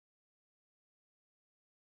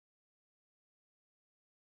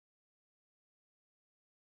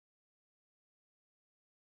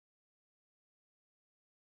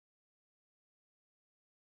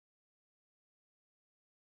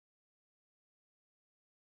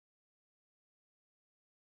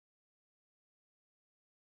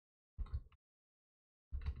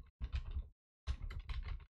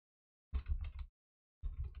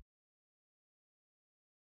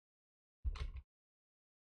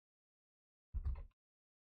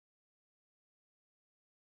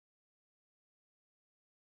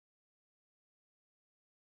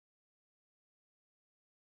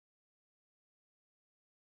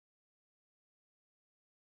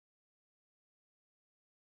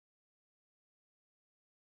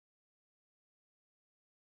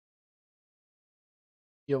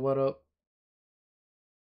Yo, what up?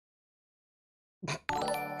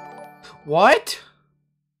 What?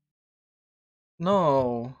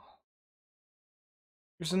 No.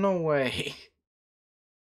 There's no way.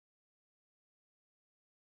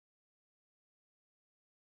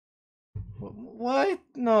 What?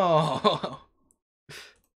 No.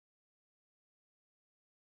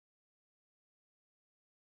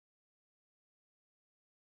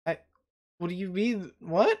 What do you mean?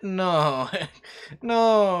 What? No.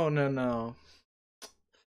 No, no, no.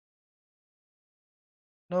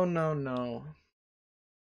 No, no, no.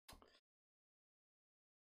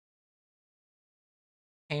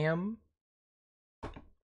 Ham.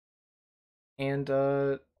 And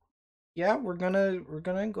yeah, we're gonna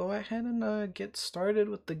go ahead and get started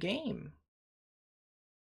with the game.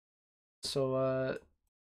 So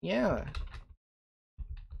yeah.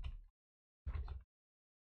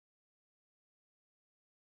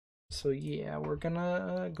 So yeah, we're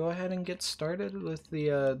gonna go ahead and get started with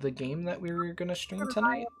the game that we were gonna stream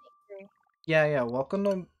tonight. Yeah, yeah.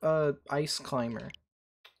 Welcome to Ice Climber.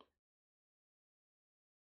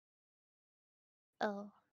 Oh.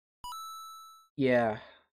 Yeah.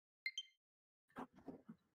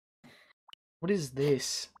 What is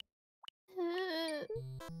this?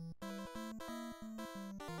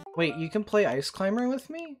 Wait, you can play Ice Climber with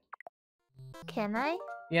me? Can I?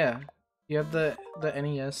 Yeah. You have the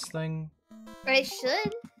NES thing? I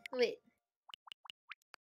should. Wait.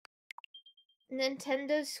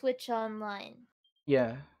 Nintendo Switch Online.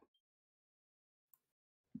 Yeah.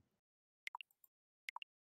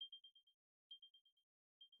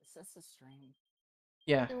 Is this a stream?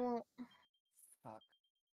 Yeah. It won't. Fuck.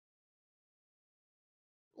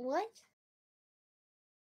 What?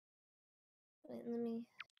 Wait, let me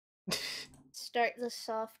start the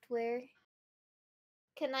software.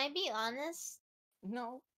 Can I be honest?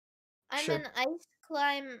 No. I'm Sure. an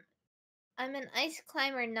ice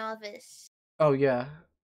climber novice. Oh yeah.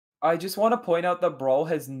 I just want to point out that Brawl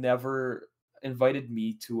has never invited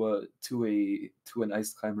me to an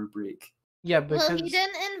ice climber break. Yeah, because Well, he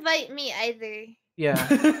didn't invite me either. yeah.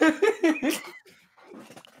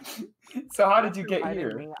 So how did you get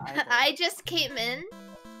here? I just came in.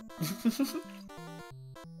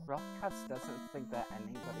 Brawlcats doesn't think that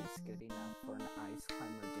anybody's good enough for an ice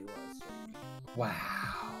climber duo stream.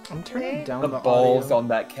 Wow. I'm turning Where- down The the balls audio. on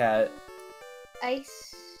that cat.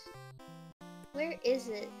 Ice. Where is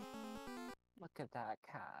it? Look at that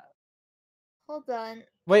cat. Hold on.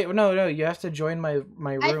 Wait, no, you have to join my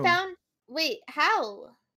room. I found. Wait, how?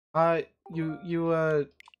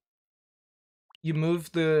 You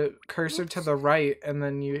move the cursor to the right and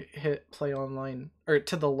then you hit play online, or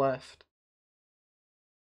to the left.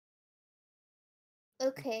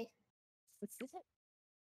 Okay.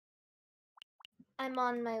 I'm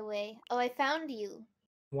on my way. Oh, I found you.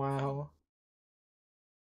 Wow.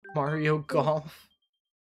 Mario Golf.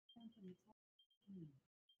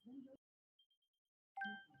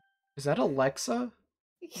 Is that Alexa?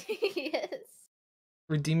 Yes.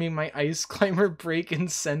 Redeeming my Ice Climber break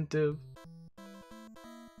incentive.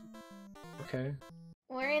 Okay.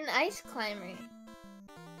 We're in Ice Climber.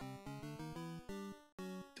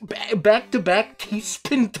 Back to back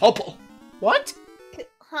T-spin double. What?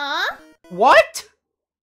 Huh? What?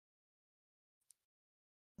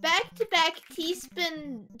 Back to back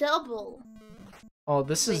T-spin double. Oh,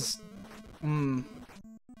 this is.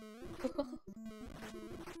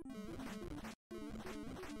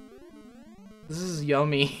 This is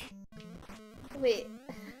yummy. Wait.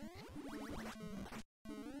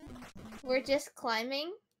 We're just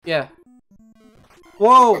climbing? Yeah.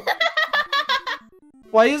 Whoa!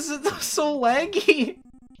 Why is it so laggy?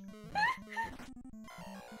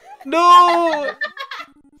 No!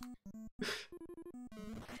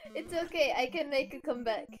 It's okay, I can make a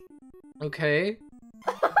comeback. Okay.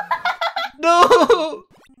 No!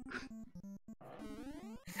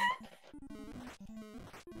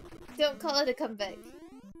 Don't call it a comeback.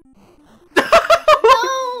 No!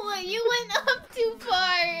 You went up too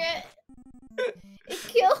far! It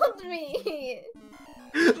killed me!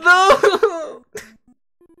 No!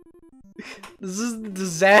 This is a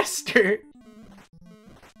disaster.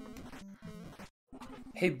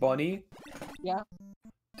 Hey Bunny. Yeah.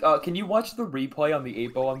 Can you watch the replay on the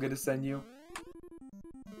 8-ball I'm gonna send you?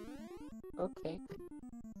 Okay.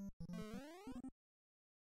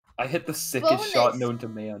 I hit the sickest shot known to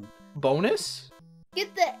man. Bonus?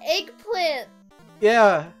 Get the eggplant!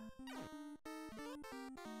 Yeah.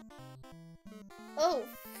 Oh,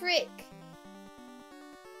 frick.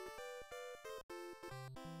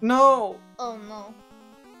 No! Oh no.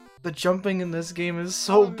 The jumping in this game is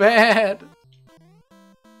so Oh, no. bad.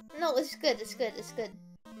 No, it's good, it's good, it's good.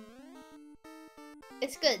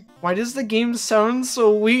 It's good. Why does the game sound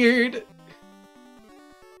so weird?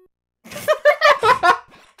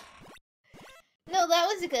 No, that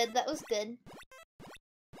was good. That was good.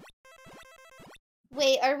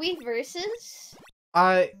 Wait, are we versus?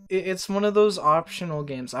 It's one of those optional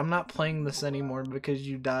games. I'm not playing this anymore because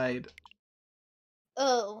you died.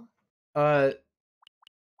 Oh.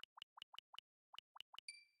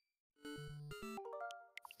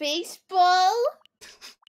 Baseball?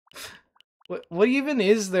 What even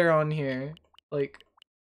is there on here? Like,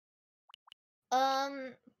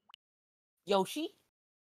 Yoshi?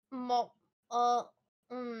 Mo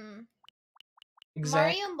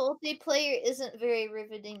exact. Mario multiplayer isn't very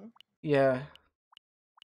riveting. Yeah.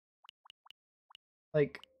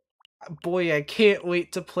 Like, boy, I can't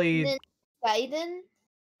wait to play. Gaiden?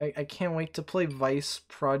 I can't wait to play Vice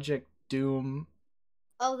Project Doom.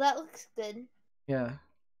 Oh, that looks good. Yeah.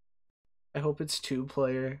 I hope it's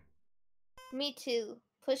 2-player. Me too.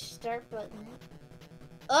 Push start button.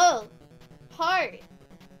 Oh! Heart!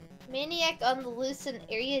 Maniac on the loose in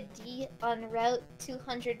Area D on Route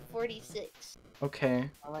 246. Okay.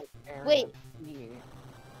 I like Area Wait. D.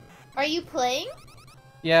 Are you playing?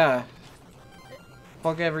 Yeah.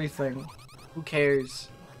 Fuck everything. Who cares?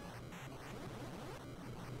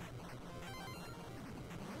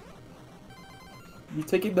 You're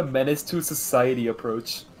taking the menace to society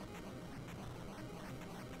approach.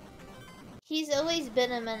 He's always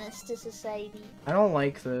been a menace to society. I don't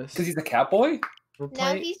like this. Because he's a cat boy?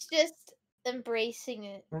 Now he's just embracing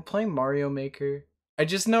it. We're playing Mario Maker. I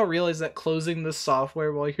just now realized that closing the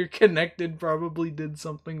software while you're connected probably did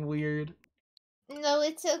something weird. No,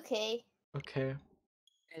 it's okay. Okay.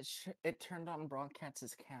 It turned on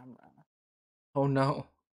Brawlcats' camera. Oh no.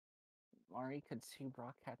 Mari could see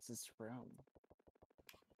Brawlcats' room.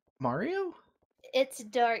 Mario? It's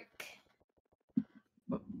dark.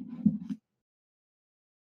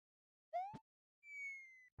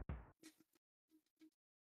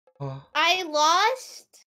 Oh. I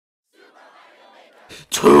lost?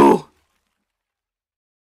 2!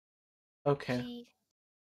 Okay.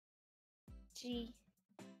 G.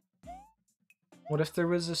 What if there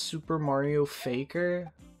was a Super Mario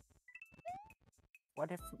Faker?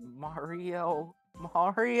 What if Mario?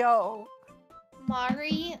 Mario?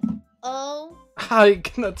 Hi,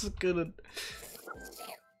 that's good.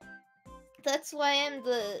 That's why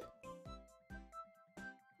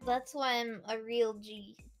I'm a real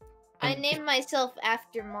G. I named myself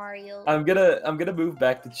after Mario. I'm gonna move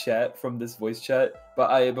back to chat from this voice chat,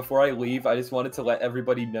 but before I leave, I just wanted to let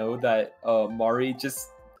everybody know that Mari just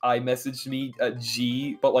iMessaged me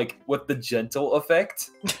G, but like with the gentle effect.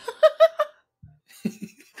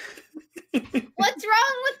 What's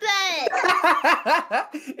wrong with that?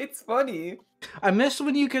 It's funny. I miss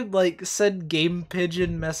when you could like send game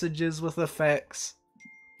pigeon messages with effects.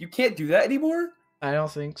 You can't do that anymore? I don't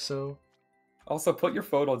think so. Also, put your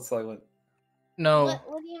phone on silent. No.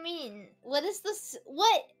 What do you mean? What is this?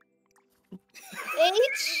 What?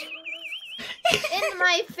 H? In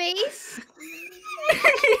my face?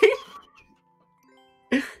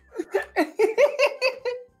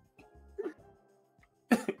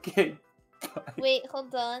 Okay. Bye. Wait,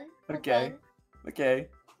 hold on. Okay. Okay.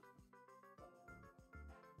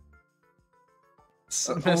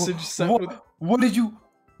 Message sent with... What did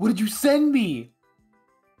you send me?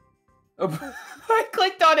 I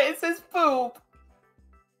clicked on it. It says poop.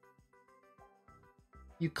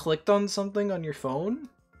 You clicked on something on your phone?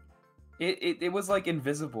 It was like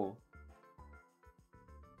invisible.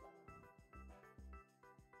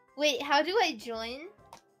 Wait, how do I join?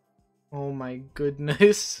 Oh my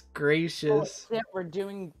goodness gracious. Oh, yeah, we're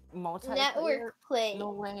doing multiplayer? Network play.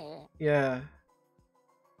 No way. Yeah.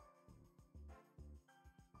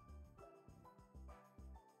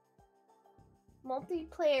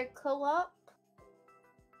 Multiplayer co-op?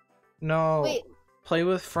 No. Wait. Play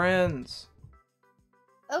with friends.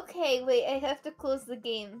 Okay, wait, I have to close the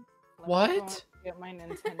game. What? Get my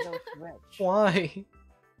Nintendo Switch. Why?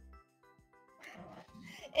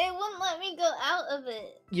 It wouldn't let me go out of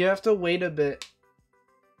it. You have to wait a bit.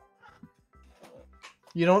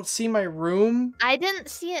 You don't see my room? I didn't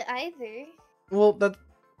see it either. Well,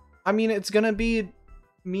 I mean, it's gonna be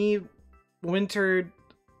me, Winter,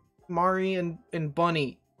 Mari, and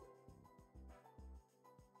Bunny.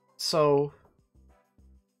 So...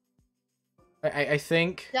 I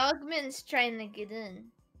think... Dogman's trying to get in.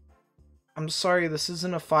 I'm sorry, this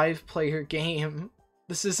isn't a 5-player game.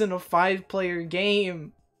 This isn't a 5-player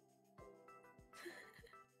game.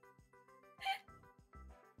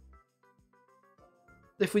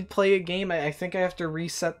 If we play a game, I think I have to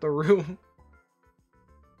reset the room.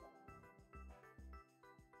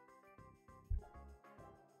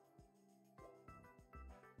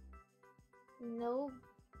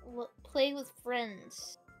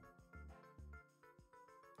 once.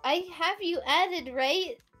 I have you added,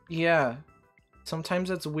 right? Yeah. Sometimes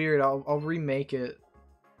it's weird. I'll remake it.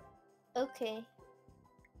 Okay.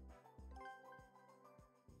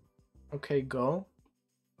 Okay, go.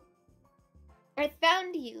 I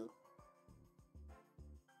found you.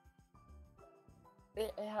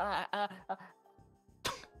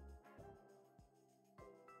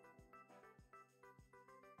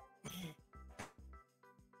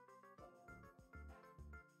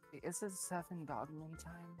 Is it 7 Dogman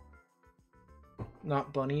time?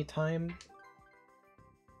 Not bunny time.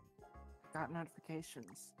 Got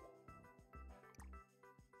notifications.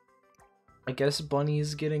 I guess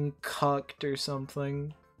Bunny's getting cucked or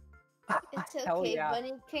something. It's Hell okay. yeah.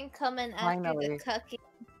 Bunny can come in after Finally. the cucking.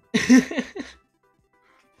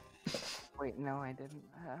 Wait, no, I didn't.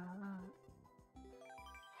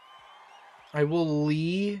 I will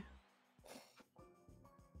Lee.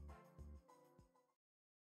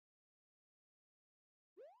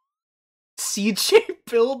 CJ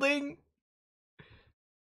building?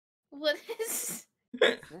 What is? Is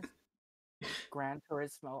this Gran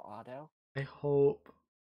Turismo Auto? I hope.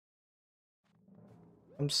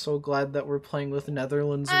 I'm so glad that we're playing with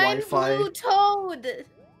Netherlands I'm Wi-Fi. Blue Toad.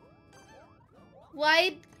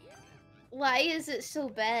 Why is it so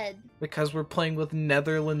bad? Because we're playing with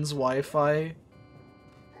Netherlands Wi-Fi. Wait,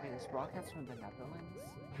 is Brawlcats from the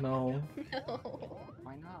Netherlands? No. No.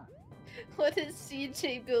 Why not? What is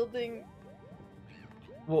CJ building?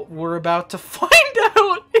 Well, we're about to find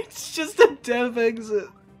out! It's just a dev exit.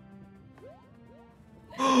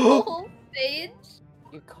 The whole stage?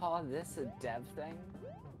 You call this a dev thing?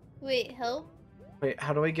 Wait, help? Wait,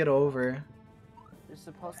 how do I get over? You're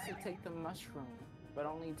supposed to take the mushroom, but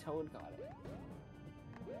only Toad got it.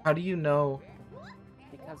 How do you know?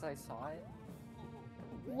 Because I saw it?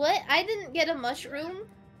 What? I didn't get a mushroom?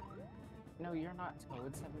 No, you're not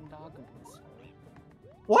Toad, 7 Dogmans.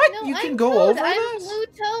 What? No, You can I'm go Toad. over I'm this? Blue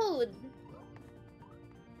Toad.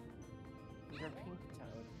 You're Pink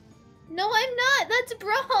Toad. No, I'm not. That's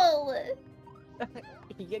Brawl.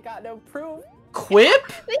 You got no proof? Quip?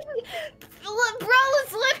 Brawl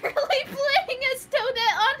is literally playing as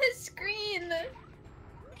Toadette on his screen.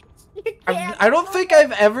 I don't think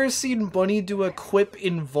I've ever seen Bunny do a quip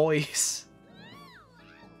in voice.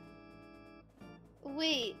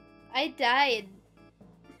 Wait, I died.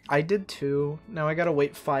 I did too. Now I gotta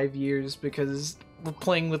wait 5 years because we're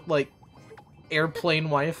playing with, like, airplane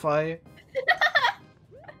Wi-Fi.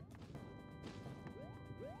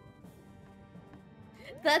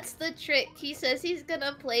 That's the trick. He says he's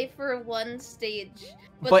gonna play for one stage,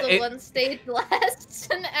 but But the it- one stage lasts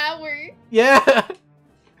an hour. Yeah!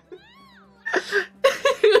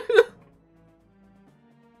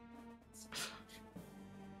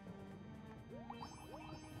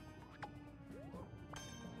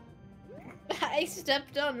 I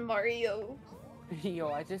stepped on Mario. Yo,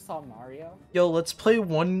 I just saw Mario. Yo, let's play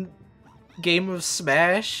one game of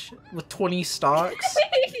Smash with 20 stocks.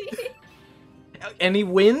 And he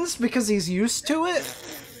wins because he's used to it?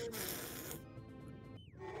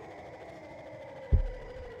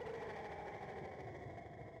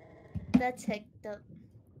 That's hecked up.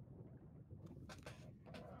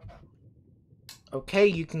 Okay,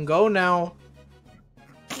 you can go now.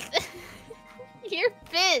 You're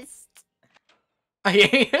pissed. I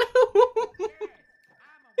am.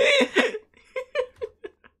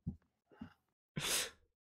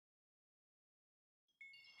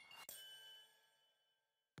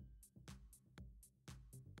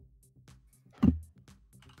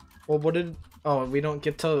 Well, what did? Oh, we don't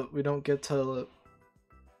get to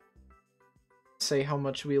say how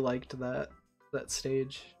much we liked that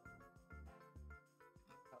stage.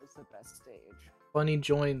 That was the best stage. Bunny,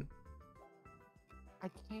 join. I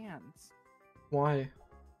can't. Why?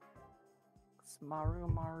 It's Mori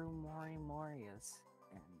is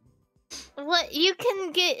in. What? You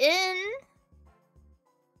can get in?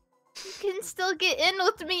 You can still get in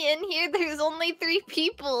with me in here. There's only 3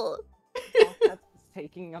 people. Brawlcats is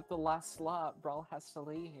taking up the last slot. Brawl has to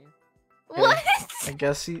leave. Okay. What? I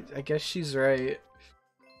guess she's right.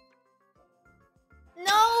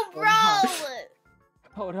 No, Brawl!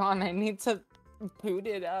 Hold on, I need to boot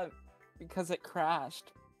it up because it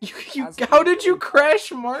crashed. How did you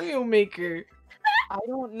crash Mario Maker? I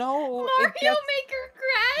don't know. Mario Maker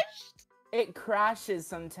crashed? It crashes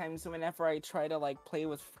sometimes whenever I try to like play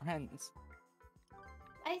with friends.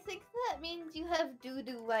 I think that means you have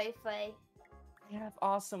doo-doo Wi-Fi. I have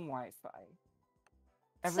awesome Wi-Fi.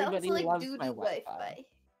 Sounds Everybody like loves doo-doo my Wi-Fi. Wi-Fi.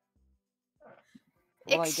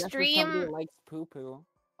 Well, I guess if somebody Extreme likes poo-poo.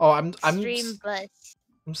 Oh, I'm stream bus.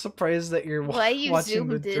 I'm surprised that you're Why you watching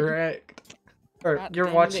the zoomed in? direct. Or God you're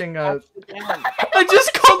damn it, watching crouch down. I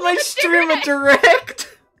just called my stream a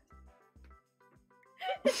direct.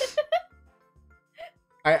 These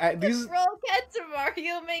Brawlcats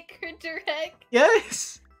Mario Maker Direct.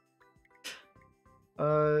 yes.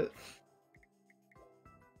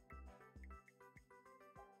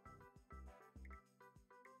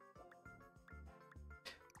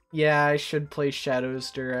 Yeah, I should play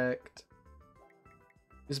Shadows Direct.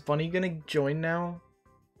 Is Bunny gonna join now?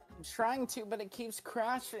 I'm trying to, but it keeps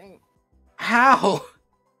crashing. How?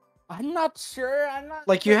 I'm not sure. I'm not.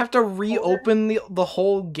 Like you sure. have to reopen the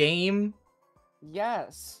whole game?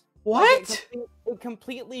 Yes. What? Like, it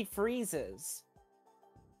completely freezes.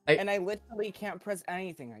 I And I literally can't press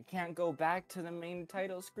anything. I can't go back to the main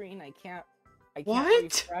title screen. I can't What?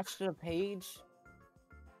 refresh the page.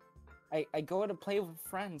 I go to play with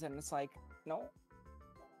friends and it's like, no.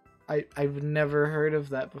 I've never heard of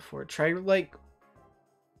that before. Try like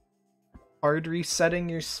hard resetting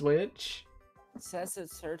your Switch. It says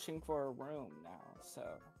it's searching for a room now, so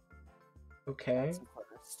Okay. that's a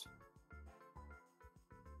first.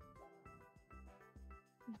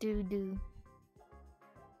 Doo-doo.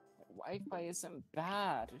 Wi-Fi isn't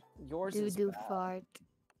bad. Yours is Doo-doo bad. fart.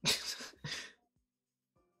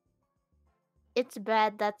 It's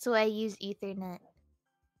bad, that's why I use Ethernet.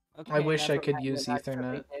 Okay, I wish I never could mind, use it actually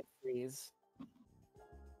Ethernet. did freeze.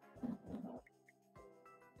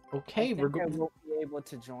 Okay, I we're think I going. won't be able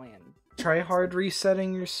to join. Try hard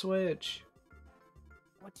resetting your Switch.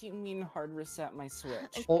 What do you mean hard reset my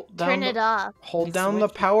Switch? Hold down Turn it off. Hold My down the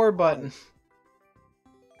Switch is power on. button.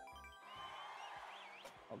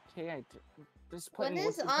 Okay, just put What in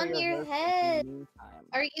is multiplayer on your versus in the head? meantime.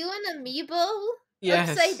 Are you an amiibo? Yes.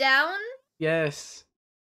 Upside down? Yes.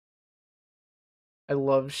 I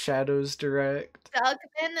love Shadows Direct.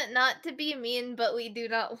 Dogman, not to be mean, but we do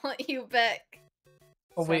not want you back.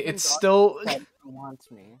 Oh wait, Seven it's dogs still said he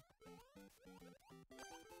wants me.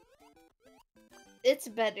 It's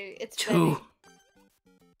better. It's two. better.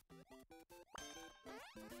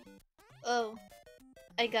 Oh.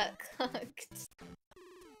 I got cooked.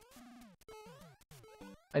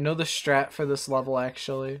 I know the strat for this level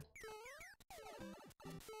actually.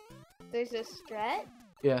 There's a strat?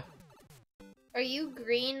 Yeah. Are you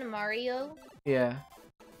green Mario? Yeah.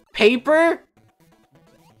 Paper?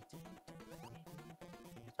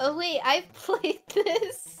 Oh wait, I've played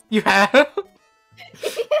this. You have?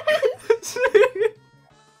 Yes.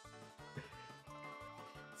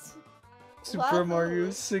 Super Mario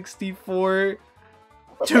Wahoo. 64.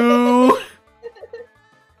 2.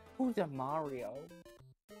 Who's a Mario?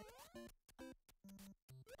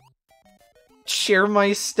 Share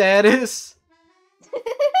my status.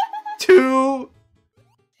 2.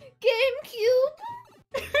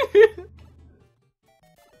 GameCube.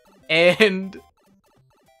 And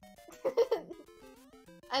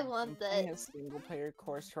I I'm want playing that. a single player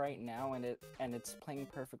course right now and it's playing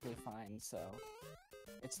perfectly fine, so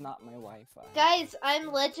it's not my Wi-Fi. Guys,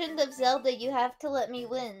 I'm Legend of Zelda. You have to let me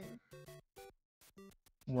win.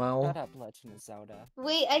 well, Shut up, Legend of Zelda.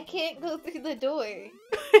 Wait, I can't go through the door.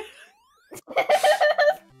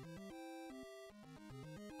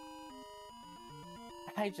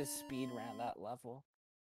 I just speed ran that level.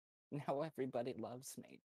 Now everybody loves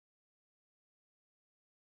me.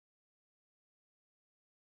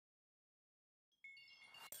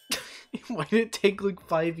 why did it take like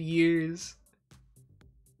 5 years?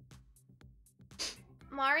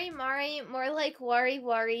 Mari, more like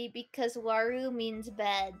Wari because Waru means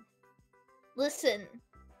bad. Listen,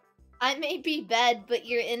 I may be bad, but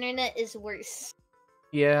your internet is worse.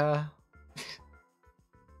 Yeah.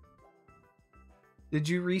 Did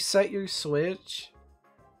you reset your Switch?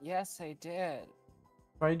 Yes, I did.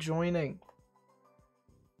 Try joining.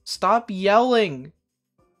 Stop yelling!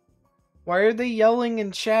 Why are they yelling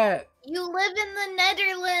in chat? You live in the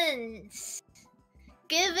Netherlands!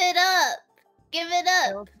 Give it up! Give it I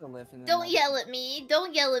up! also live in the Don't Netherlands. yell at me!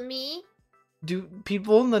 Don't yell at me! Do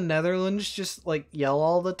people in the Netherlands just like yell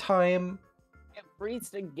all the time? It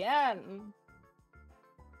freezed again.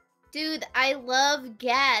 Dude, I love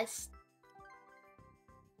gas.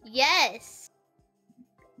 Yes!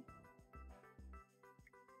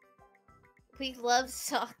 We love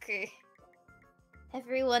soccer.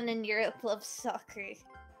 Everyone in Europe loves soccer.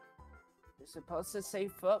 You're supposed to say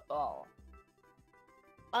football.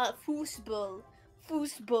 Foosball.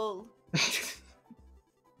 Foosball.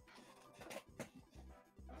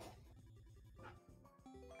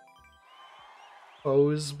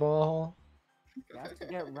 Foosball. You have to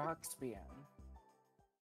get Roxby in.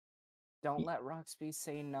 Don't let Roxby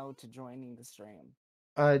say no to joining the stream.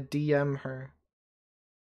 DM her.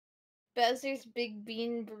 Bowser's Big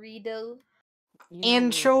Bean Burrito. You know we were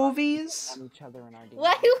Anchovies? on each other in our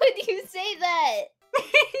Why DM. would you say that?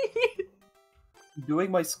 I'm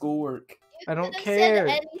doing my schoolwork. I don't Could've care.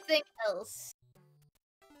 said anything else.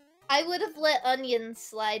 I would have let onions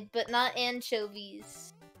slide, but not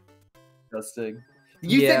anchovies. Disgusting.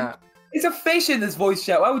 You Yeah, think it's a fish in this voice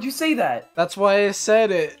chat? Why would you say that? that's why I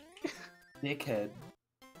said it. Dickhead.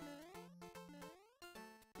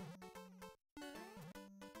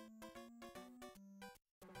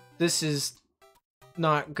 This is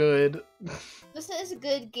not good. This is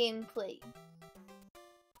good gameplay.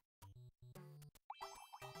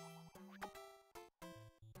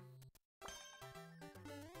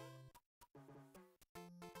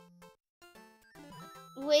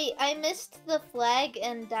 Wait, I missed the flag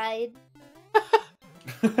and died.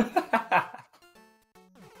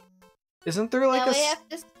 Isn't there like Now a I have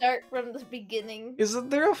to start from the beginning. isn't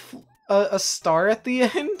there a star at the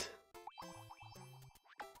end?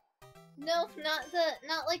 No,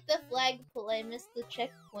 not like the flagpole. I missed the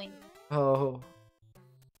checkpoint. Oh.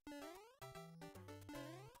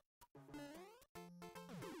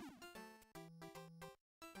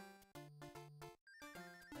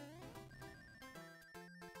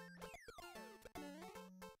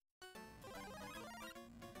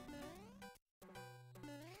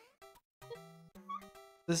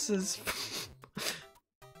 This is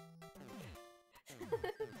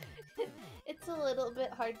It's a little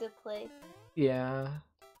bit hard to play. yeah.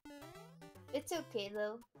 It's okay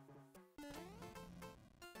though.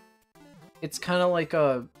 It's kind of like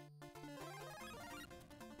a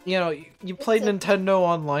you played okay. Nintendo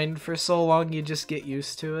Online for so long you just get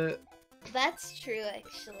used to it. That's true,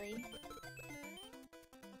 actually.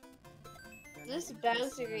 This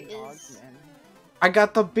Bowser is... I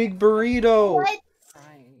got the big burrito. What?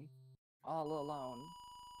 Crying. All alone.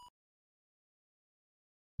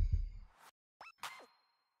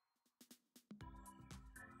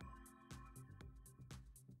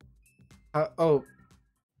 Oh,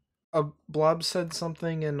 Blob said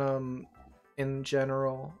something in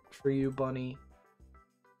general for you, Bunny.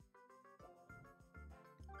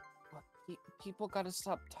 People gotta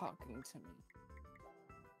stop talking to me.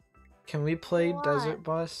 Can we play Why? Desert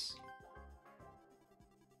Bus?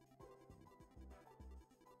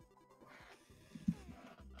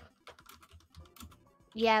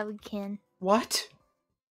 Yeah, we can. What?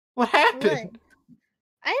 What happened?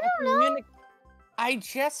 I don't know. I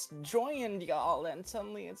just joined y'all, and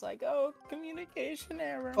suddenly it's like, oh, communication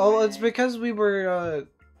error. Oh, it's meh. because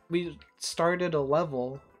we started a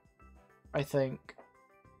level, I think.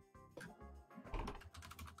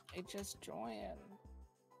 I just joined.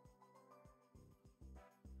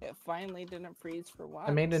 It finally didn't freeze for once.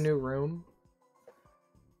 I made a new room.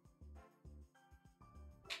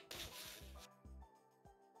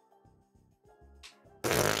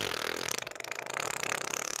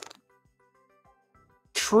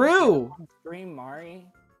 True. Stream Mari.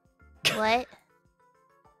 What?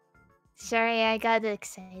 Sorry, I got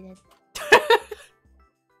excited.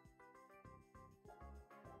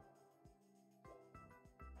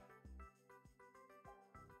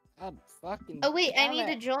 God fucking. Oh wait, I damn need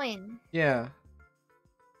to it. join. Yeah.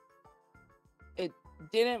 It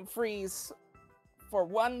didn't freeze for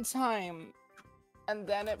one time, and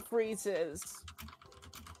then it freezes.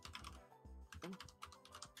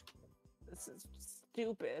 This is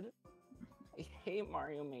stupid. I hate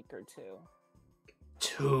Mario Maker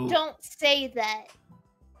 2. Don't say that.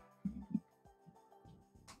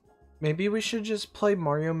 Maybe we should just play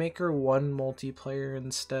Mario Maker 1 multiplayer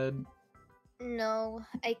instead. No,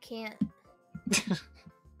 I can't.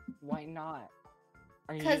 Why not?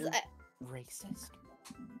 Are you 'Cause racist?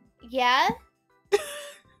 Yeah?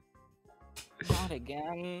 Not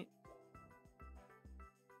again.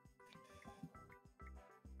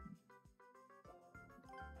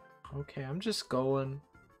 Okay, I'm just going.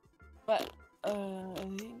 But, never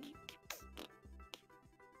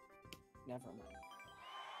mind.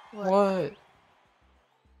 What?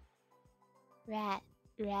 Rat,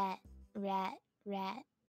 rat, rat, rat,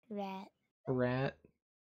 rat, Rat?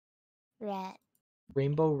 rat.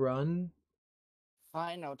 Rainbow Run?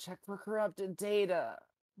 Fine, I'll check for corrupted data.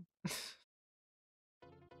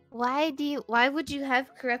 Why would you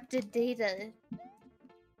have corrupted data?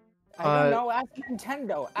 I don't know, ask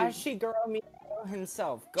Nintendo. Ask Shigeru Miyamoto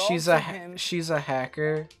himself. Go She's up a to him. she's a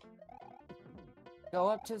hacker. Go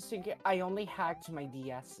up to Shigeru. I only hacked my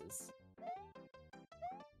DS's.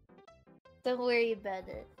 Don't worry about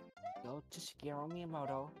it. Go to Shigeru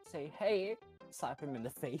Miyamoto. Say, hey. Slap him in the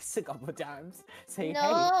face a couple times. Say, hey.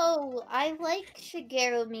 No, I like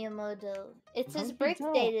Shigeru Miyamoto. It's his No, you birthday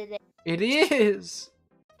don't. today. It is!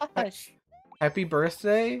 Hush. Happy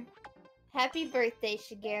birthday? Happy birthday,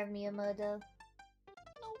 Shigeru Miyamoto.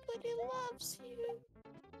 Nobody loves you.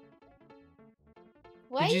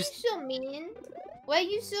 Why are Did you you so mean? Why are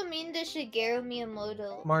you so mean to Shigeru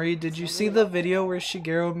Miyamoto? Mari, did you see the video where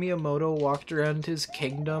Shigeru Miyamoto walked around his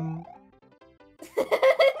kingdom and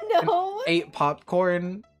No, ate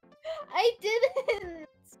popcorn? I didn't.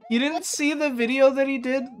 You didn't see the video that he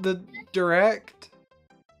did? The direct?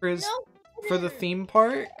 For his No, for the didn't. theme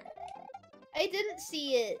park? I didn't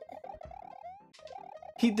see it.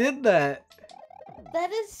 He did that.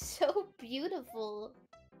 That is so beautiful.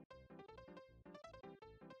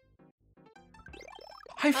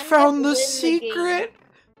 I gonna found the win the secret.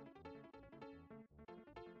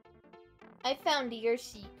 I found your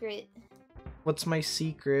secret. What's my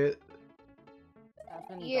secret?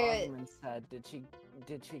 Evan Yeah. Dogman said, did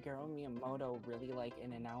Shigeru Miyamoto really like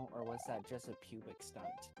In and Out, or was that just a pubic stunt?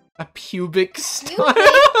 A pubic stunt.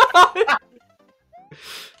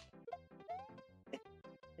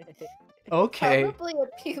 Okay. Probably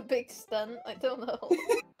a pubic stunt. I don't know.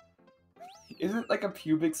 Isn't like a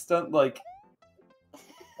pubic stunt like?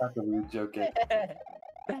 That's a weird joke.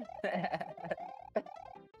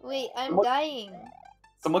 Wait, I'm What? dying.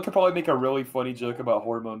 Someone could probably make a really funny joke about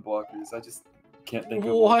hormone blockers. I just can't think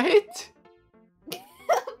of one. What?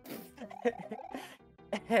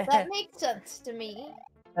 That makes sense to me.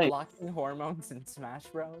 Hey. Blocking hormones in Smash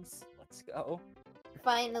Bros. Let's go.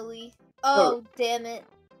 Finally. Oh, damn it.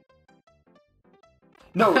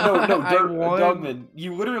 No, I won. Dogman.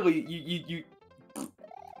 You literally, you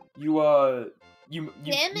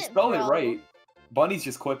Damn it, spelled it bro. right. Bunny's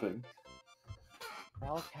just clipping.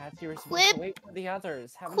 Brawlcats, you were supposed Clip. to wait for the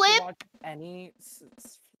others. Haven't Clip. you watched any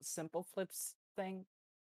Simple Flips thing?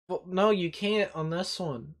 Well, no, you can't on this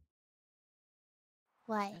one.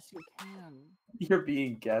 Why? Yes, you can. You're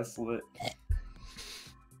being gaslit.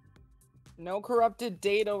 No corrupted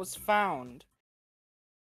data was found.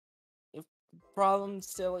 If problem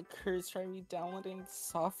still occurs, try re-downloading the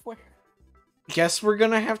software. Guess we're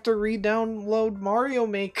gonna have to re-download Mario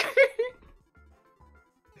Maker.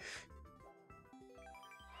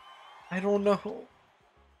 I don't know.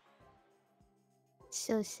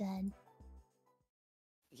 So sad.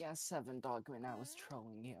 Yeah, 7 Dogman, I was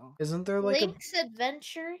trolling you. Isn't there like Link's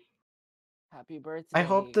Adventure? Happy birthday. I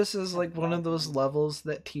hope this is like Seven one of those Dogman. levels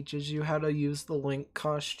that teaches you how to use the Link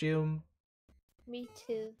costume. Me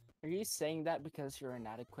too. Are you saying that because you're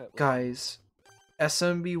inadequate? with Guys,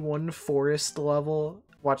 SMB1 forest level.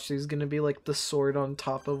 Watch, there's gonna be like the sword on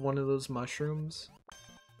top of one of those mushrooms.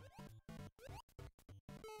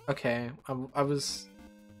 Okay, I was...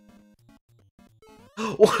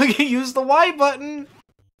 Use the Y button!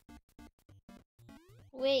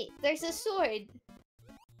 Wait, there's a sword.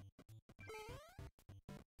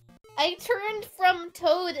 I turned from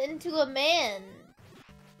Toad into a man.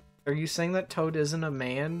 Are you saying that Toad isn't a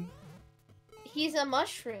man? He's a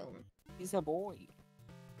mushroom. He's a boy.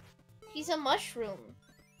 He's a mushroom.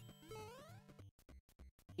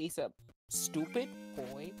 He's a stupid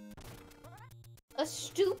boy. A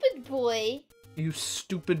stupid boy. You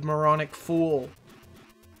stupid moronic fool.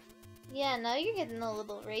 Yeah, now you're getting a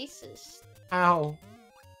little racist. Ow.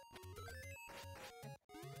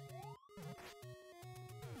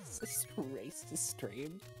 Is this racist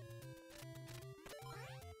stream?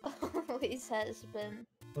 Always has been.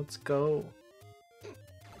 Let's go.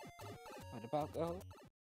 What about Go?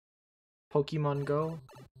 Pokemon Go.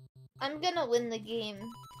 I'm gonna win the game.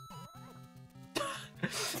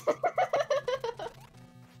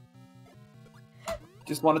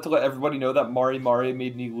 Just wanted to let everybody know that Mari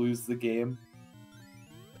made me lose the game.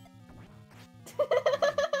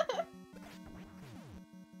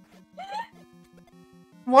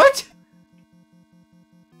 What?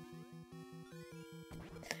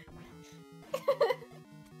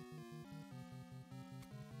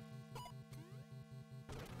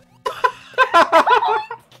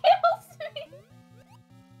 Kills me.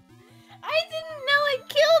 I didn't know it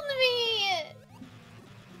killed me.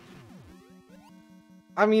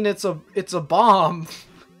 I mean, it's a bomb.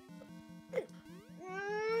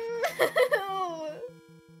 No.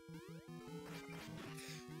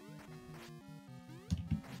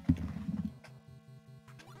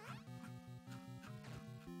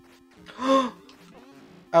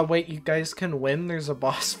 Oh wait, you guys can win? There's a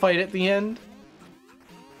boss fight at the end?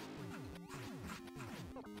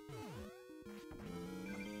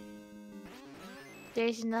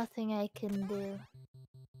 There's nothing I can do.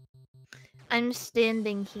 I'm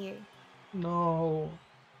standing here. No.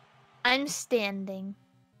 I'm standing.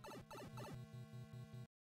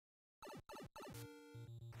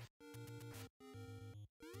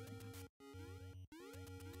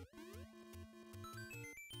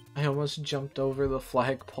 I almost jumped over the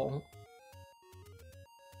flagpole.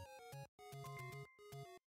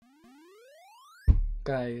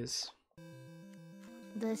 Guys.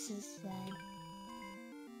 This is sad.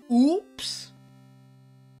 Oops!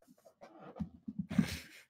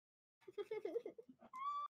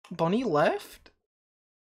 Bunny left?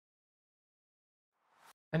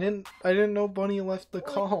 I didn't know Bunny left the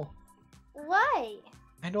call. Why?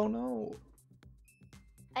 I don't know.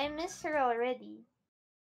 I miss her already.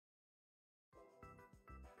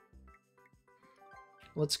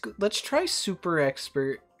 Let's try super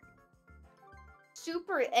expert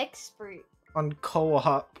Super expert. on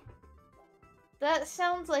co-op. That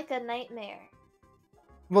sounds like a nightmare.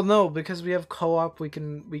 Well, no, because we have co-op, we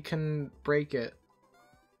can break it.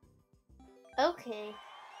 Okay.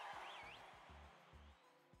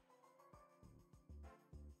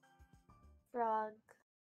 Frog.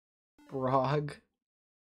 Brog.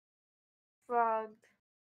 Frog.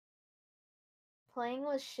 Playing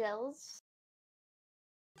with shells?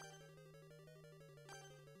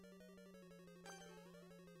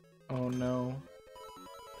 Oh no.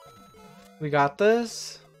 We got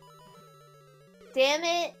this? Damn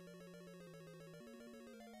it!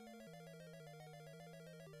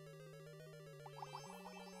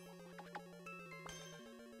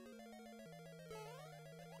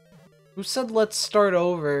 Who said let's start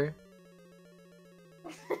over?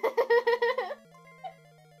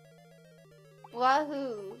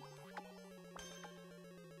 Wahoo!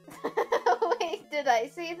 Wait, did I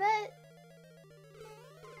say that?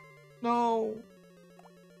 No.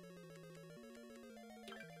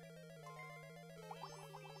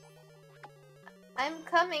 I'm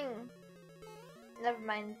coming. Never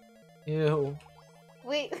mind. Ew.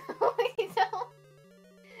 Wait, wait, no.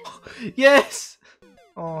 Yes!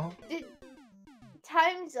 Oh.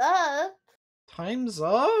 Time's up. Time's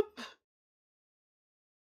up?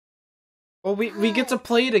 Oh, we get to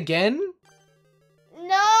play it again?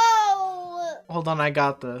 No! Hold on, I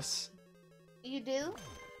got this. You do?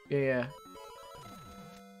 Yeah.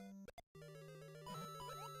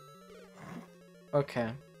 Okay.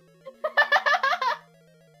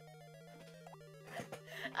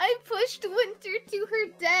 I pushed Winter to her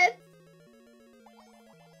death.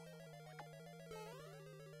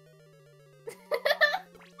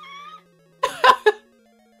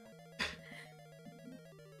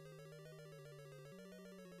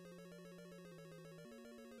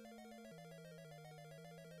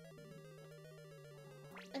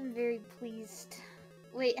 I'm very pleased.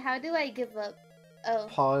 Wait, how do I give up? Oh.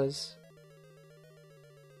 Pause.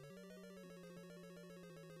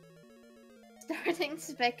 Starting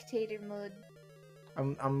spectator mode.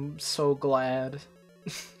 I'm so glad.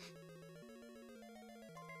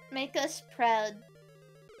 Make us proud.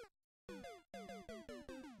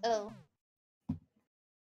 Oh.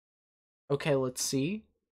 Okay, let's see.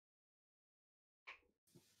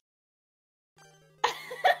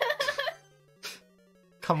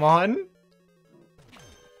 Come on.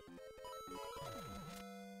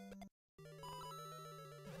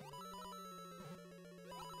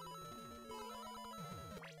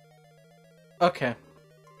 Okay.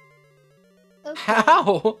 Okay.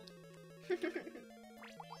 How?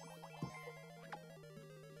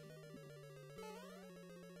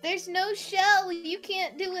 There's no shell. You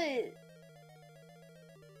can't do it.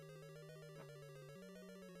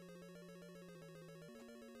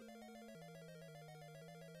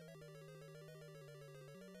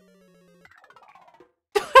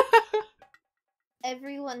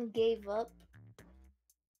 Everyone gave up.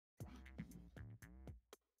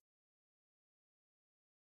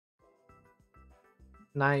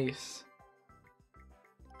 Nice.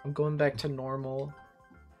 I'm going back to normal.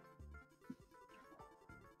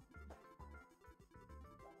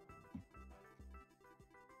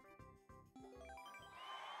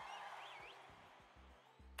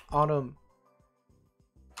 Autumn.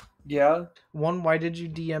 Yeah? Why did you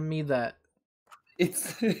DM me that?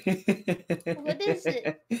 It's... What is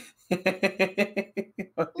it?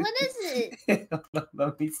 What is it?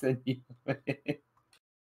 Let me send you it.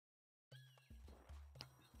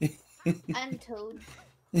 I'm Toad.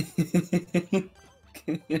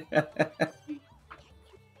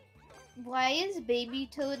 Why is Baby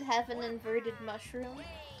Toad have an inverted mushroom?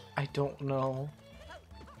 I don't know.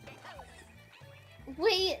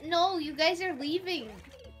 Wait, no, you guys are leaving.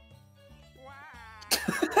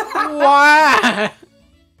 Why?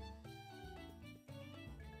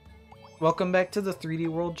 Welcome back to the 3D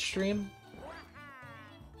World stream.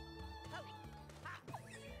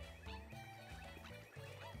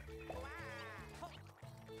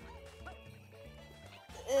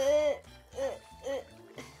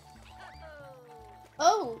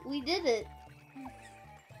 Oh, We did it.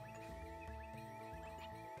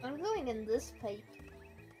 I'm going in this pipe.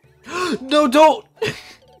 No, don't!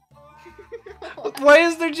 Why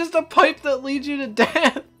is there just a pipe that leads you to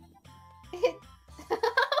death?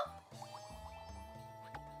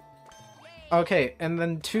 Okay, and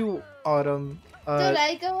then 2 Autumn. Did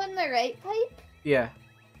I go in the right pipe? Yeah.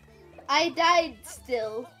 I died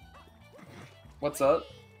still. What's up?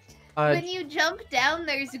 When you jump down,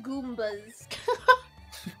 there's Goombas.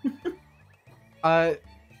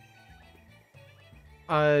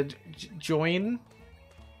 Join?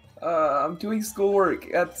 I'm doing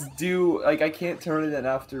schoolwork. That's due. Like, I can't turn it in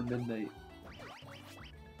after midnight.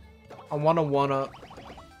 I want a 1-up.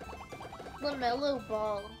 LaMelo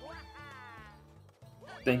Ball.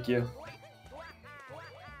 Thank you.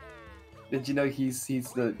 Did you know he's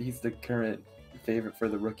the current favorite for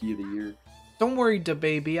the Rookie of the Year? Don't worry,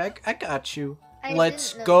 DaBaby. I got you. I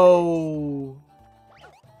Let's didn't know go.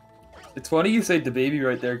 It's funny you say DaBaby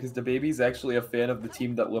right there, because DaBaby's actually a fan of the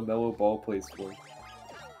team that LaMelo Ball plays for.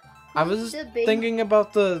 I was DaBaby. thinking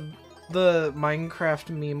about the Minecraft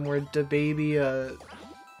meme where DaBaby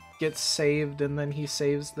gets saved and then he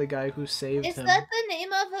saves the guy who saved Is him. that the name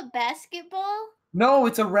of a basketball? No,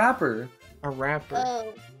 it's a rapper. A rapper.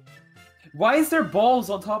 Oh. Why is there balls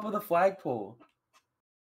on top of the flagpole?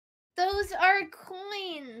 Those are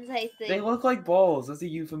coins, I think. They look like balls. That's a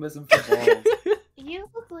euphemism for balls. You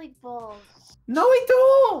look like balls. No, I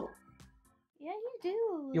don't! Yeah, you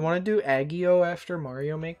do. You want to do Aggio after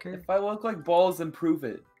Mario Maker? If I look like balls, then prove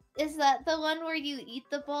it. Is that the one where you eat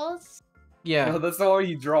the balls? Yeah. No, that's not where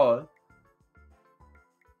you draw.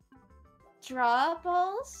 Draw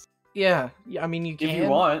balls? Yeah. I mean, you can. If you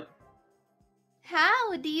want.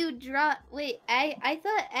 How do you draw? Wait, I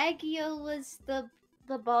thought Aggio was the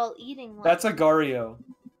ball eating one. That's a Gario.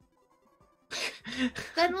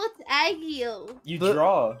 Then what's Aggio? You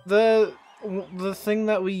draw. The thing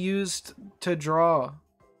that we used to draw.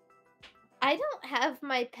 I don't have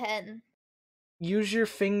my pen. Use your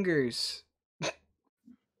fingers.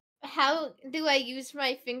 How do I use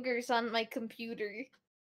my fingers on my computer?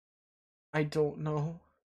 I don't know.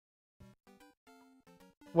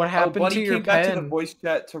 What happened Buddy to your came back to the pen? voice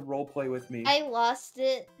chat to roleplay with me. I lost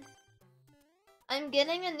it. I'm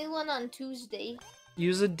getting a new one on Tuesday.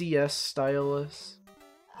 Use a DS stylus.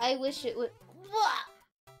 I wish it would. Wah!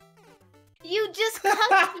 You just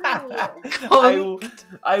cucked me.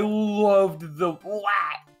 I loved the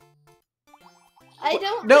black. I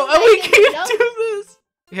don't. No, think we I can can't jump. do this.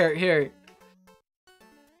 Here.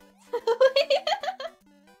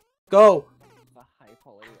 Go. The high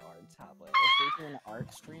quality art tablet. If we do an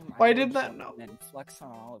art stream, Why I did will that jump no- in and flex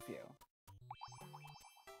on all of you.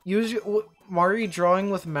 Use your Mari drawing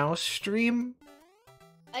with mouse stream.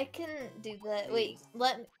 I can do that. Wait,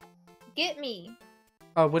 let me. Get me.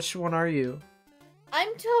 Which one are you? I'm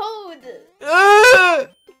Toad.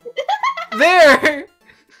 There.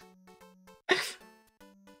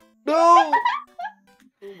 No.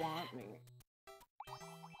 Who want me?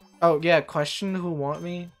 Oh yeah, question who want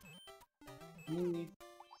me?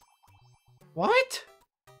 What?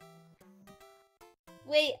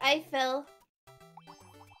 Wait, I fell.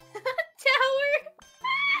 Tower.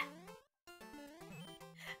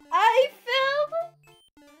 I fell.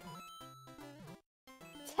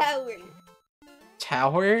 Tower.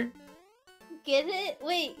 Tower? Get it?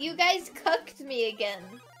 Wait, you guys cucked me again.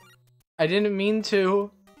 I didn't mean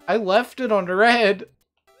to. I left it on red.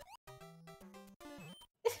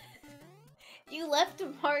 You left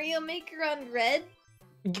Mario Maker on red?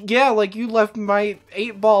 Yeah, like you left my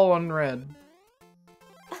 8-ball on red.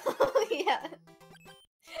 Oh, yeah.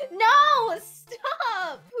 No!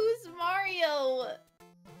 Stop! Who's Mario?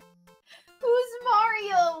 Who's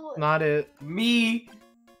Mario? Not it. Me.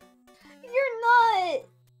 You're not!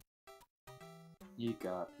 You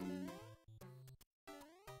got me.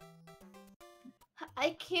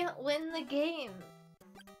 I can't win the game.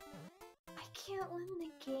 I can't win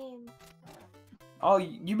the game. Oh,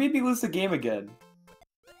 you made me lose the game again.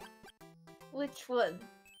 Which one?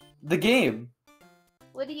 The game.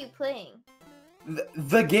 What are you playing?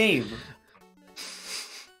 The game.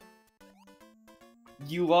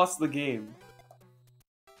 You lost the game.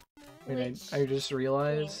 Wait, Which I just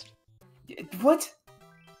realized. What?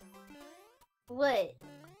 What?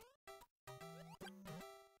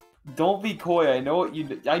 Don't be coy. I know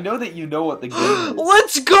that you know what the game is.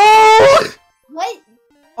 Let's go! What?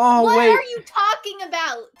 Oh what wait. are you talking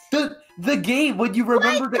about? The game. When you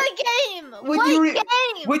remember What's the game? when What you game?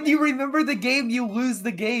 when you remember the game, you lose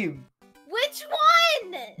the game. Which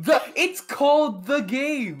one? It's called the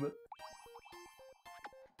game.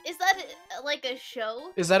 Is that like a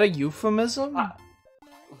show? Is that a euphemism?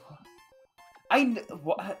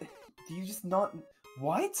 What? Do you just not?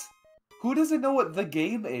 What? Who doesn't know what the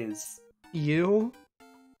game is? You?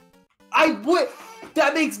 I would.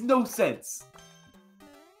 That makes no sense.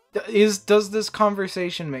 Does this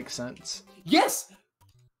conversation make sense? Yes.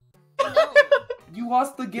 No. You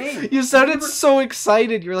lost the game. You sounded so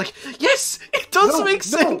excited. You're like, yes, it does No, make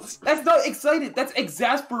sense. That's not excited. That's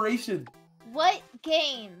exasperation. What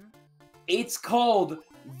game? It's called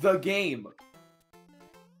The Game.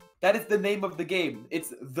 That is the name of the game.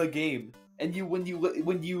 It's The Game. And when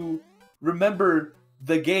you remember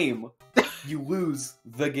the game, you lose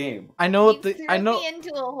the game. I know what You the threw I know me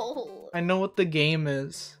into a hole. I know what the game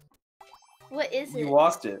is. What is You it?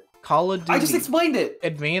 lost it. Call of Duty. I just explained it.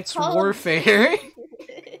 Advanced Call of Warfare.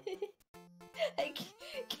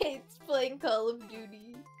 Kate's playing Call of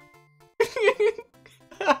Duty.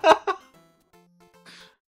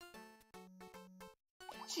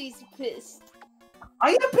 She's pissed.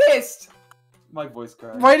 I am pissed. My voice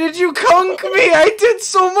cracked. Why did you conk me? I did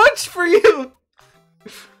so much for you.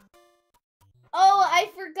 Oh, I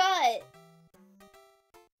forgot.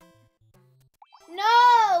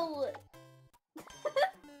 No!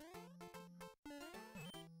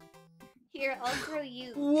 Here, I'll throw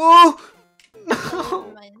you. Whoa. Oh, No.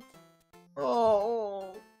 never mind.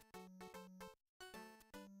 Oh.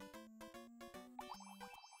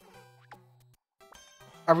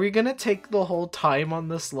 Are we gonna take the whole time on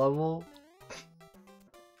this level?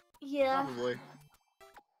 Yeah, Probably.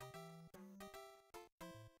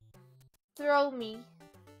 throw me.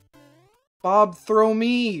 Bob, throw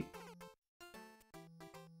me.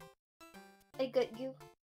 I got you.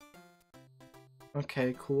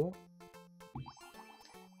 Okay, cool.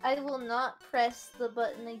 I will not press the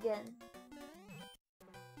button again.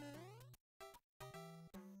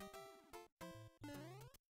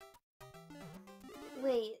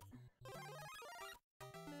 Wait.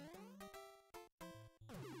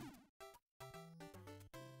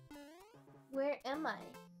 Where am I?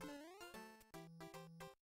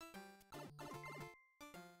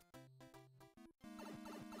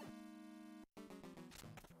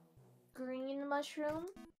 Green mushroom?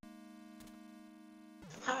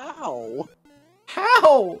 How?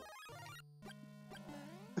 How?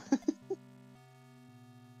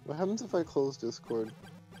 What happens if I close Discord?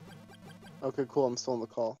 Okay, cool, I'm still in the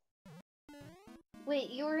call. Wait,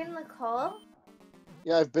 you were in the call?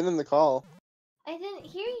 Yeah, I've been in the call. I didn't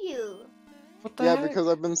hear you. What the Yeah, heck? because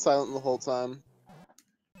I've been silent the whole time.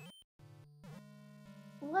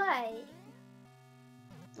 Why?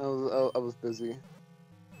 I was busy.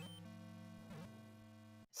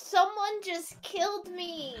 Someone just killed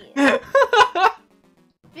me!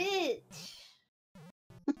 Bitch!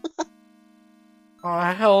 Oh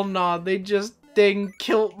hell nah, they just dang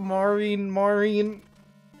killed Maureen.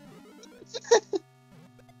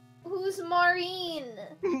 Who's Maureen?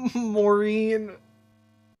 Maureen.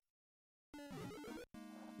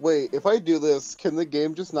 Wait, if I do this, can the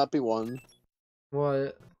game just not be won?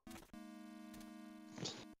 What?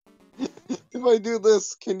 If I do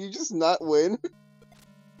this, can you just not win?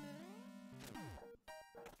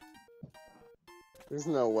 There's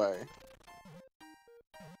no way.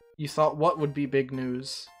 You thought what would be big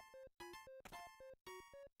news?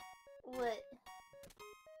 What?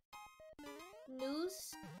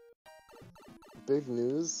 News? Big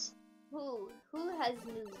news? Who? Who has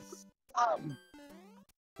news?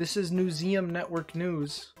 This is Newseum Network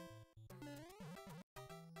News.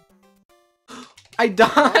 I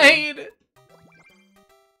died!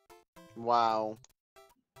 Wow.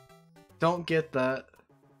 Don't get that.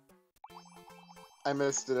 I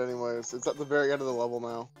missed it anyways. It's at the very end of the level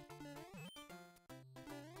now.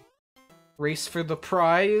 Race for the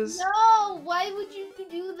prize? No! Why would you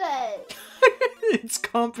do that? It's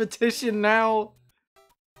competition now.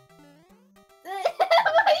 Why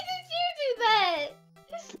did you do that?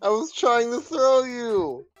 I was trying to throw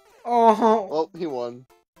you! Oh. Well, he won.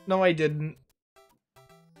 No, I didn't.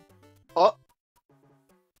 Oh!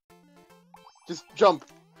 Just jump!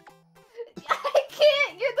 I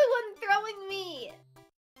can't! You're the one throwing me!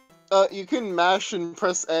 You can mash and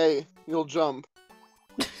press A. You'll jump.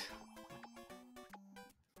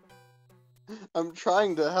 I'm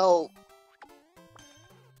trying to help.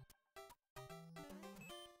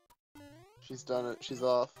 She's done it. She's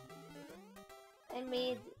off. I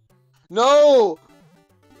made... No!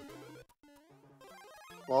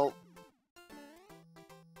 Well,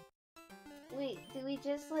 Wait, did we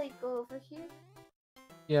just, like, go over here?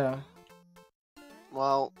 Yeah.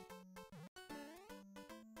 well,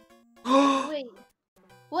 Wait.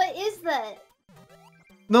 What is that?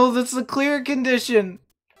 No, that's the clear condition.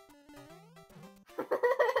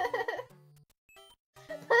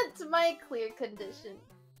 That's my my clear condition.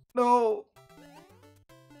 No.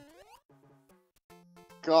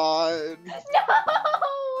 God. No!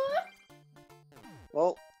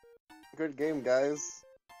 Well, good game, guys.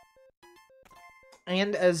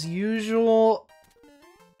 And as usual,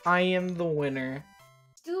 I am the winner.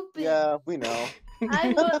 Stupid. Yeah, we know.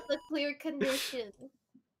 I want the clear condition.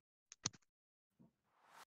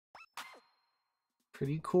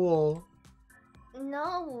 Pretty cool.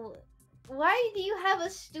 No. Why do you have a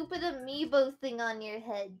stupid amiibo thing on your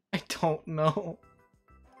head? I don't know.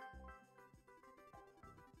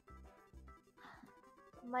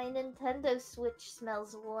 My Nintendo Switch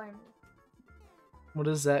smells warm. What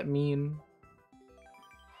does that mean?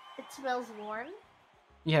 It smells warm?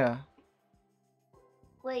 Yeah.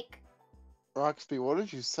 Like, Roxby, what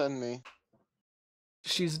did you send me?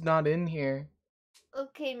 She's not in here.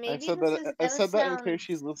 okay, I maybe said this that. is I gonna said that in sound... case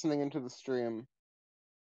she's listening into the stream.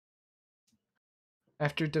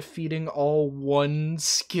 After defeating all one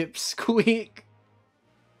Skip Squeak.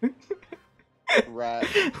 Rat.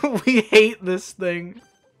 We hate this thing.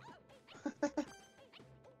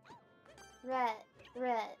 Rat.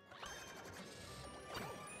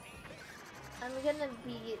 I'm gonna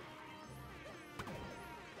be...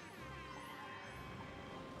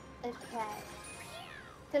 a cat.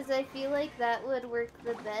 Because I feel like that would work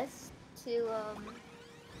the best to,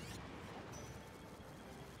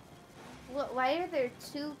 What? Why are there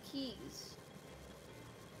 2 keys?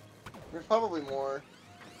 There's probably more.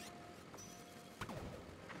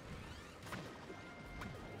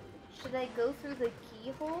 Should I go through the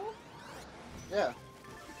keyhole? Yeah.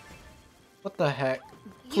 What the heck?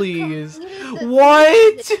 You Please. completed the-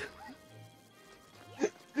 What?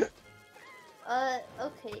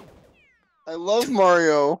 Okay. I love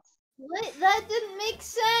Mario. What? That didn't make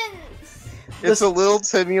sense! It's a little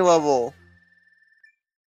tiny level.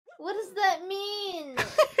 What does that mean?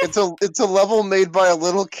 It's a level made by a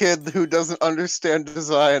little kid who doesn't understand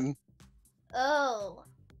design. Oh.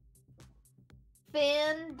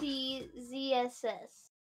 Fan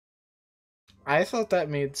DZSS. I thought that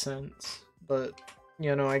made sense, but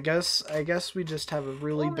you know, I guess we just have a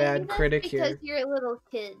really Well, maybe bad that's critic because here. you're a little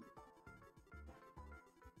kid.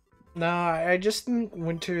 Nah, I just think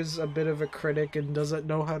Winter's a bit of a critic and doesn't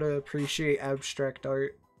know how to appreciate abstract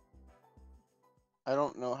art. I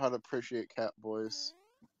don't know how to appreciate cat boys.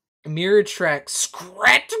 Mirror track,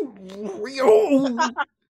 scratch. Real.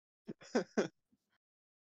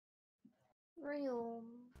 Real.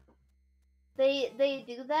 They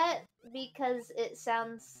do that because it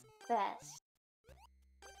sounds fast.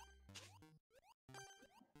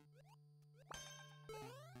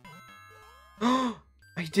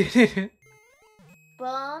 I did it.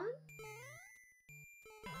 Bomb.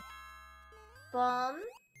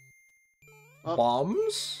 Oh.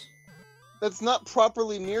 Bombs? That's not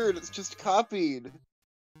properly mirrored, it's just copied.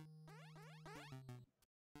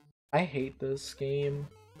 I hate this game.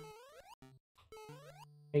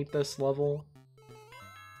 Hate this level.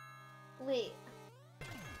 Wait.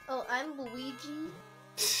 Oh, I'm Luigi?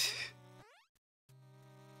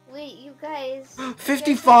 Wait, you guys...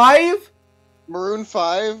 55? Maroon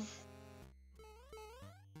 5?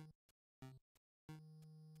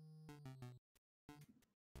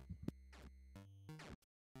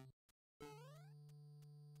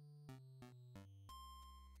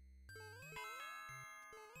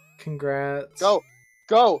 Congrats. Go!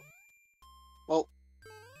 Go! Well,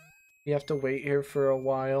 You have to wait here for a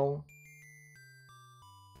while.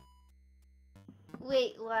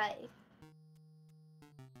 Wait, why?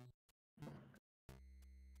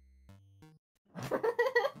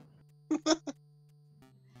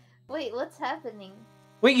 Wait, what's happening?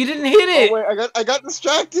 Wait, you didn't hit it! oh wait, I got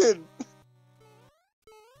distracted!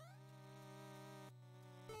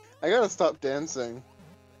 I gotta stop dancing.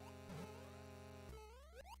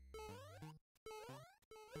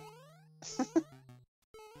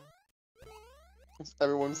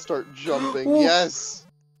 Everyone start jumping. Ooh. Yes!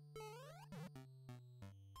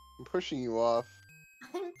 I'm pushing you off.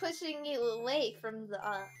 I'm pushing you away from the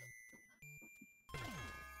off.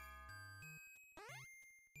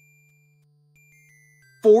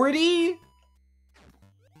 $40?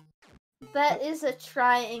 That is a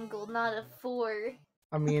triangle, not a 4.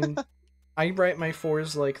 I mean, I write my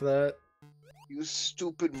 4s like that. You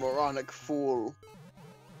stupid moronic fool.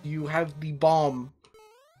 You have the bomb.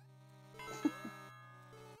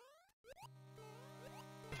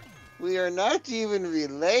 We are not even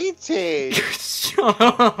related. Shut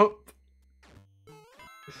up.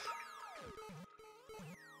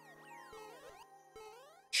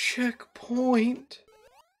 Checkpoint.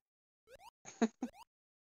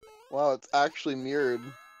 Wow, it's actually mirrored.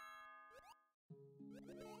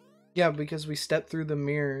 Yeah, because we stepped through the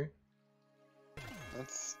mirror.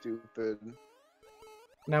 That's stupid.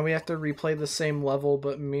 Now we have to replay the same level,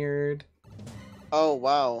 but mirrored. Oh,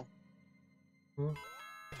 wow. Hmm.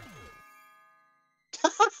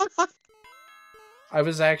 I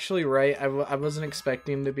was actually right. I wasn't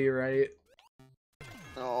expecting to be right.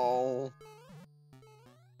 Oh.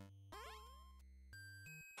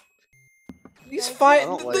 These I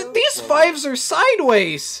don't like don't these this fives are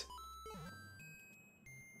sideways.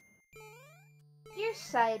 You're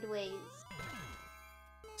sideways.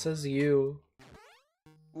 Says you.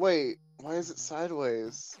 Wait, why is it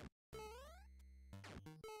sideways?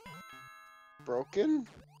 Broken?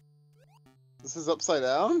 This is upside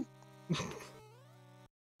down?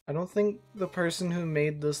 I don't think the person who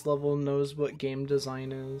made this level knows what game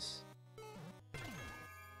design is.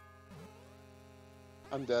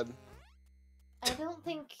 I'm dead. I don't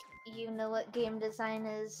think you know what game design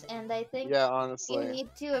is, and I think Yeah, you honestly. need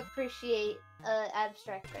to appreciate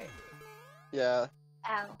abstract art. Yeah.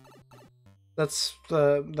 Ow. That's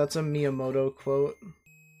a Miyamoto quote.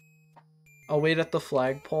 I'll wait at the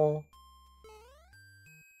flagpole.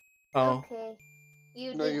 Oh. Okay.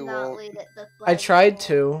 You No, did you not won't. wait at the I flag. tried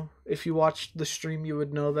to. If you watched the stream, you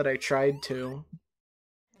would know that I tried to.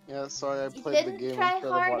 Yeah, sorry, I You played the didn't game try instead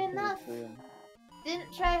of hard watching the enough. stream.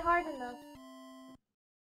 Didn't try hard enough.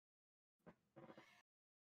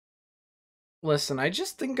 Listen, I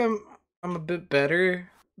just think I'm a bit better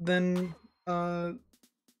than Maybe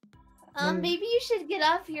you should get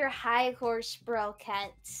off your high horse,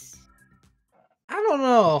 Brawlcats. I don't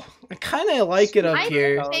know. I kind of like it up I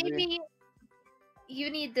here. think maybe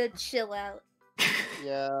you need to chill out.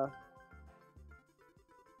 Yeah.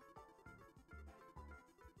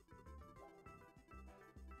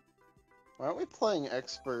 Why aren't we playing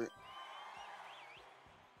expert?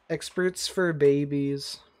 Experts for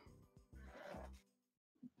babies.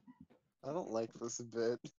 I don't like this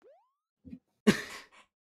bit.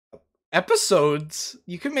 Episodes?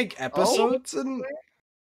 You can make episodes and... Where-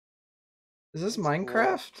 Is this That's cool.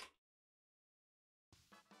 Minecraft?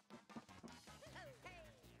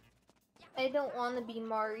 I don't want to be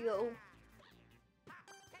Mario.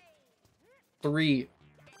 3.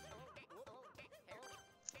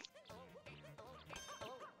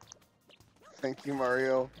 Thank you,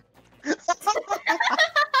 Mario.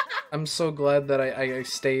 I'm so glad that I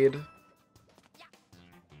stayed.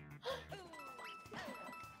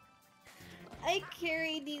 I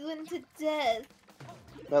carried you into death.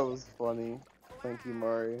 That was funny. Thank you,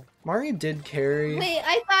 Mario. Mario did carry. Wait,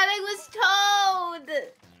 I thought I was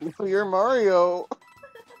Toad! No, you're Mario.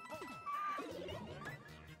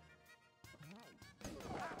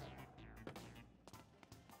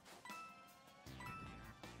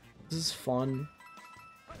 This is fun.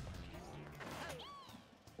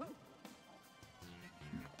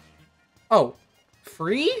 Oh,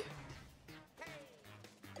 free?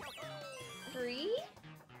 Free?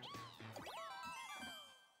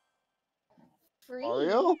 Free?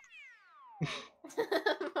 Mario?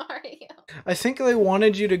 Mario. I think they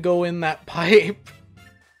wanted you to go in that pipe.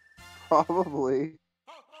 Probably.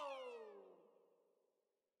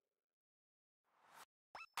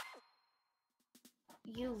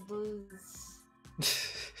 You lose.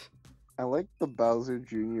 I like the Bowser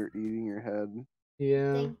Jr. eating your head.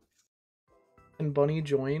 Yeah. Thank- Can Bunny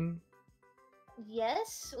join?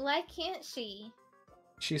 Yes? Why can't she?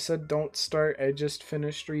 She said don't start, I just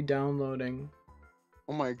finished re-downloading.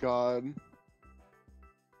 Oh my god.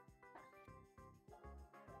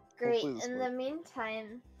 Great. Hopefully this In works. the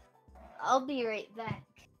meantime, I'll be right back.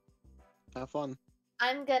 Have fun.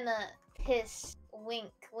 I'm gonna piss.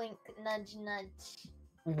 Wink, wink, nudge, nudge.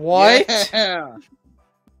 What? Yeah!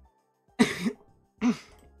 I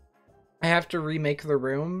have to remake the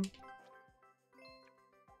room?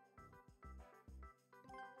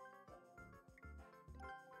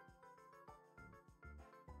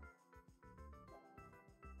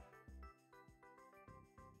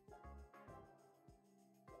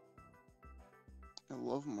 I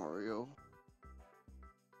love Mario.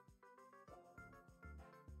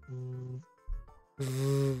 Mm.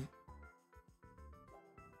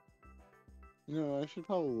 You know, I should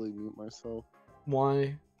probably mute myself.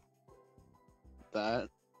 Why? That.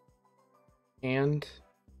 And?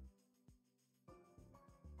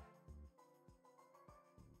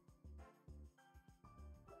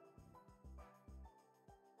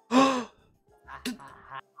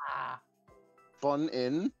 Fun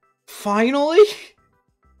in. Finally?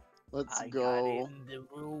 Let's I got go. in the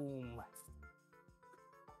room.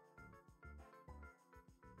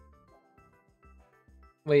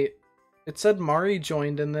 Wait, it said Mari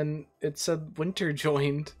joined and then it said Winter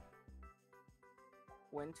joined.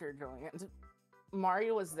 Winter joined.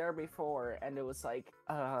 Mario was there before, and it was like,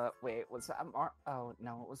 wait, was that oh,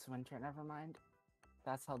 no, it was Winter, never mind.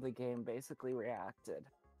 That's how the game basically reacted.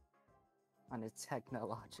 On its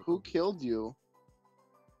technological. Who killed you?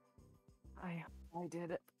 I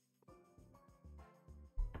did it.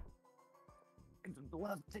 I'd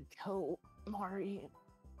love to kill Mari.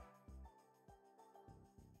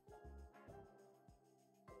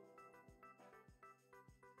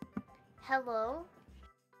 Hello?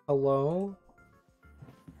 Hello?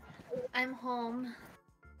 I'm home.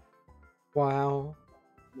 Wow.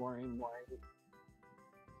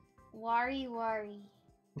 Worry. Worry.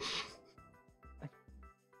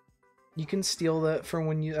 You can steal that for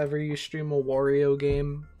whenever you stream a Wario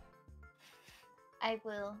game. I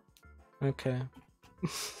will. Okay.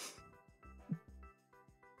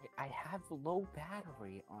 I have low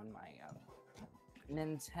battery on my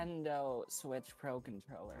Nintendo Switch Pro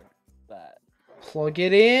controller, but Plug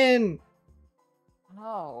it in!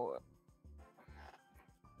 oh,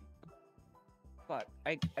 but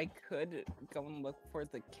I could go and look for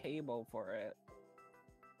the cable for it,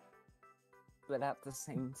 but at the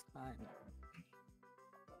same time,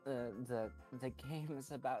 the game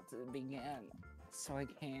is about to begin, so I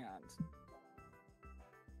can't.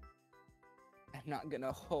 I'm not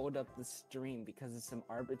gonna hold up the stream because of some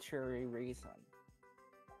arbitrary reason.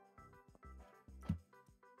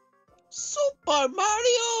 Super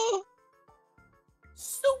Mario!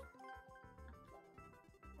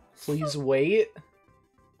 Please wait.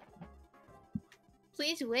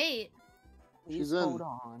 Please wait. Please She's in. hold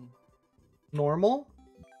on. Normal?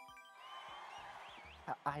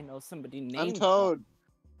 I know somebody named I'm Toad.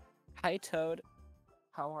 Hi Toad.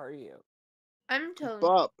 How are you? I'm Toad.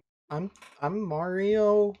 Up. I'm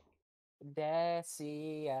Mario.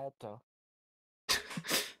 Desierto.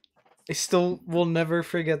 I still will never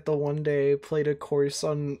forget the one day I played a course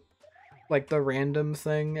on like the random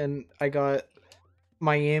thing and I got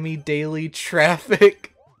Miami daily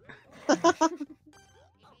traffic. I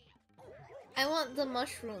want the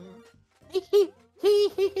mushroom. Toad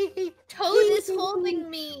is holding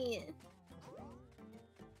me.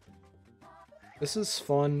 This is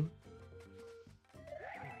fun.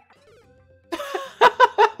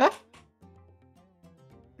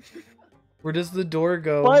 Where does the door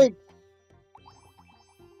go? Spike!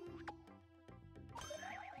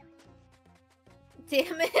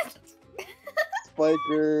 Damn it.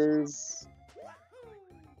 Spikers.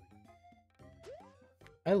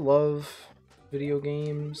 I love video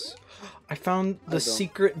games. I found I the don't.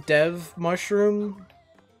 secret dev mushroom.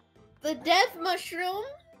 The death mushroom?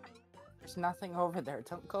 There's nothing over there.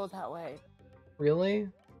 Don't go that way. Really?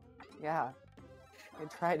 Yeah. I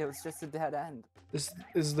tried. It was just a dead end.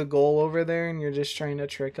 Is the goal over there and you're just trying to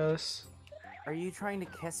trick us? Are you trying to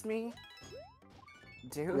kiss me?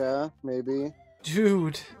 Dude? Yeah, maybe.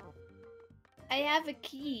 Dude. I have a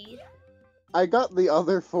key. I got the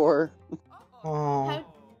other 4. Aww. How...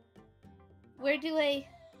 Where do I...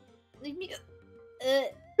 Leave me...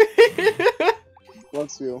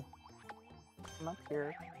 Bless you. I'm up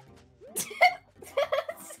here.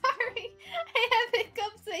 Sorry. I have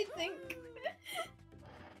hiccups, I think.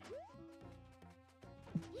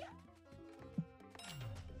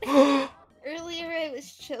 Earlier I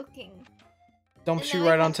was choking. Dumps And you now I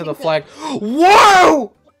right have onto the hiccups. flag.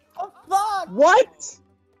 Whoa! Oh fuck! What?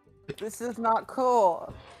 This is not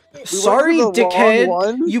cool. Sorry, the wrong dickhead.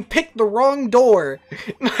 one? You picked the wrong door.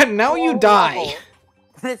 Now you Troll die. level.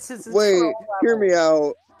 This is a Wait, troll hear level. me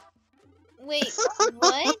out. Wait,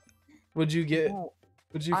 what? What'd you get? No,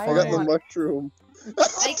 What'd you I I got the find? mushroom.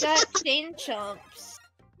 I got chain chomps.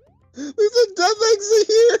 There's a death exit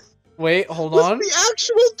here! Wait, hold What's on. the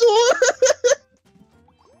actual door?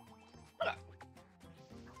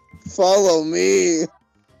 Follow me.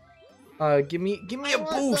 Give me I a want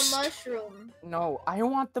boost. the mushroom. no, I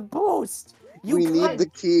want the boost. You We cunt. need the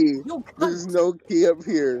key. You There's cunt. no key up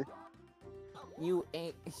here. You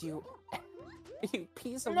ain't you. You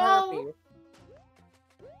piece of No.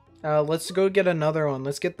 harpy. Let's go get another one.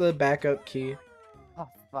 Let's get the backup key. Oh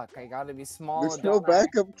fuck! I gotta be small. There's no don't I?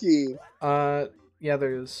 backup key. Yeah,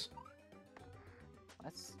 there is.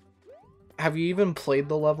 Let's... Have you even played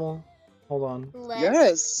the level? Hold on. Let's...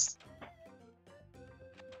 Yes.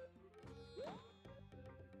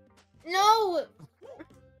 No!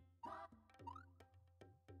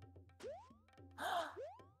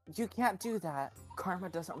 You can't do that. Karma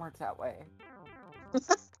doesn't work that way.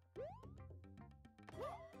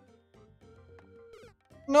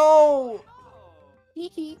 No!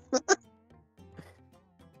 Hee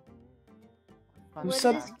What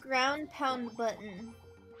said- is ground pound button?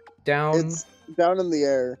 Down. It's down in the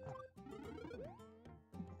air.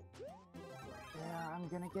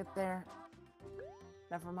 get there.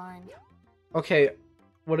 Never mind. Okay,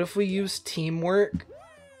 what if we use teamwork?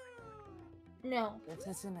 No. This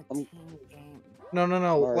isn't a team game. No.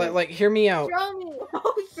 Alright. Like, hear me out. Throw me.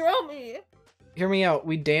 Oh, throw me. Hear me out.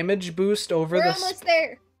 We damage boost over We're the... almost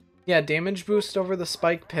there. Yeah, damage boost over the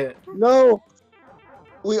spike pit. No!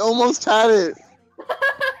 We almost had it!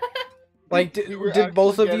 Like, We were did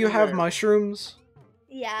both actually of you getting have there. mushrooms?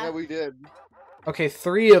 Yeah. Yeah, we did. Okay,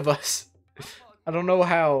 3 of us. I don't know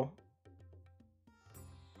how.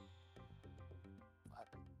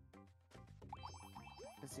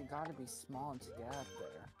 Because you gotta be small to get up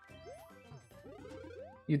there.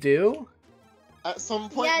 You do? At some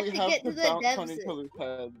point, Yeah, we to have get to to the bounce on depths. each other's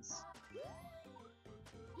heads.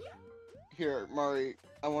 Here, Mari,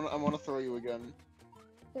 I wanna throw you again.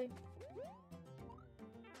 Okay.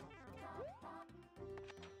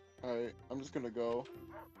 Alright, I'm just gonna go.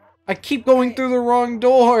 I keep going through the wrong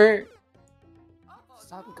door.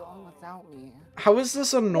 Stop going without me. How is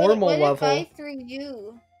this a normal what level? if I threw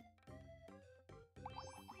you?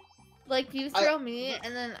 Like, you throw me,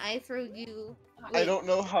 and then I throw you. I Wait, don't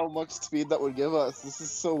know how much speed that would give us. This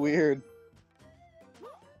is so weird.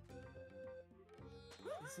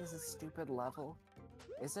 This is a stupid level.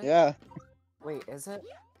 Is it? Yeah. Wait, is it?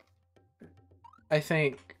 I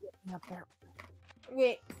think. Up there.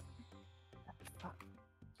 Wait. Fuck.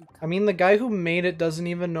 You I mean, the guy who made it doesn't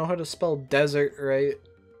even know how to spell desert, right?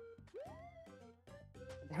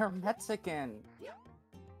 They're Mexican.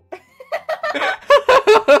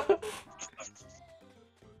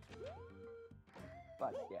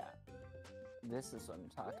 But yeah, this is what I'm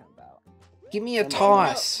talking about. Give me a And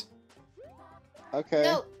toss. Okay.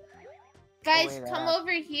 No. Guys, wait, come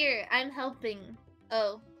over here. I'm helping.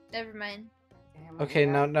 Oh, never mind. Damn it, Okay,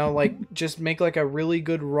 we now, like, just make, like, a really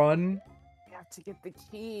good run. have to get the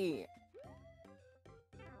key.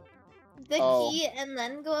 The Oh. key and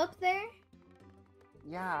then go up there?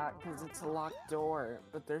 Yeah, because it's a locked door,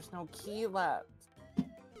 but there's no key left.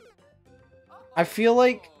 I feel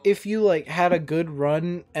like if you, like, had a good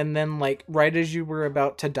run, and then, like, right as you were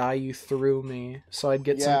about to die, you threw me, so I'd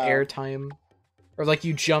get some Yeah. airtime. Or, like,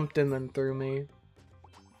 you jumped and then threw me.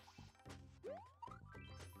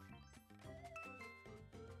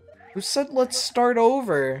 Who said let's start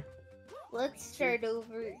over? Let's start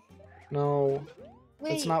over. No,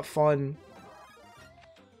 Wait, it's not fun.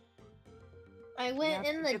 I We went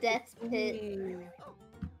have in to the get death pit. key.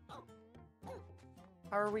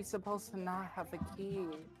 How are we supposed to not have a key?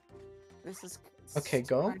 This is Okay,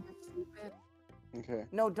 go. kinda stupid. Okay.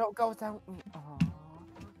 No, don't go without me. Aw.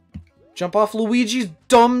 Jump off Luigi's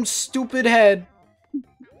dumb, stupid head.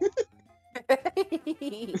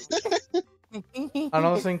 I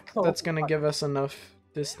don't think that's gonna give us enough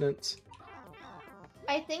distance.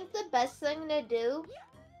 I think the best thing to do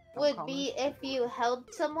would call be if you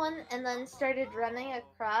held someone and then started running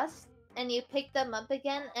across and you picked them up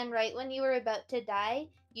again, and right when you were about to die,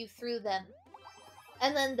 you threw them.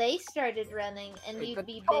 And then they started running and Wait, you'd but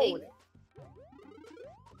be no. big.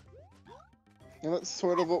 And that's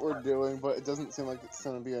sort of what we're doing, but it doesn't seem like it's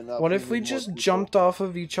gonna be enough. What if we need more just people. jumped off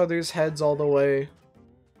of each other's heads all the way?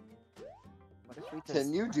 What if we just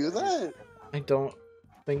Can you do that? I don't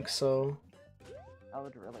think so. I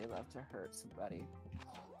would really love to hurt somebody.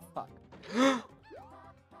 Fuck. That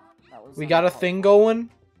was We got a uncalled thing for. going?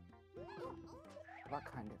 What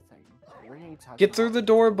kind of thing? What are you talking Get through the about?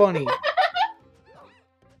 door, bunny.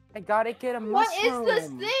 I gotta get a What mushroom. is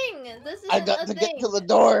this thing? This isn't I got a to thing. get to the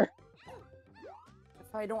door.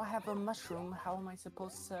 If I don't have a mushroom, how am I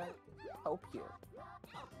supposed to help you?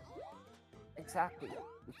 Exactly.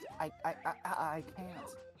 I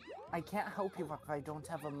can't. I can't help you if I don't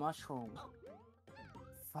have a mushroom.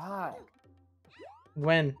 Fuck.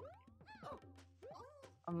 When?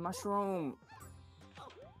 A mushroom.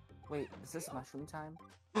 Wait, is this mushroom time?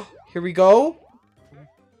 Here we go.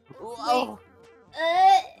 Oh.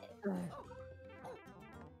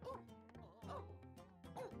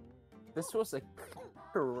 This was a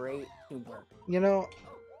great teamwork. You know,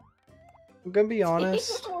 I'm gonna be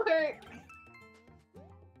honest. Teamwork.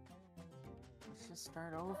 Let's just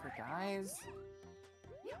start over, guys.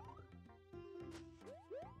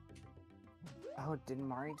 Oh, did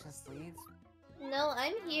Mari just leave? No,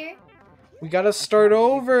 I'm here. We gotta start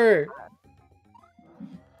over.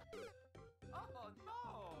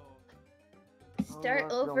 Start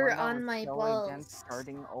Oh, look, the over one that on was my so balls. against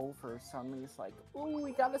starting over suddenly it's like, oh,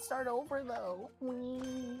 we gotta start over though.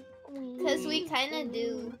 Because we kind of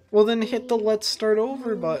do. Well, then hit the let's start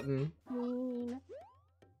over button. Oh,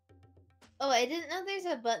 I didn't know there's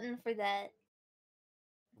a button for that.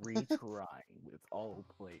 Retry with all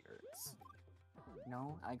players.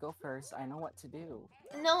 No, I go first. I know what to do.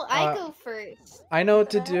 No, I go first. I know what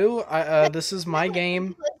to do. This is my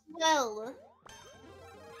game. As well.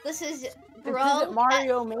 This is This Brawl isn't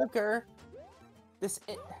Mario Maker. This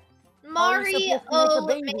is Mario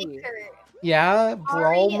baby. Maker. Yeah,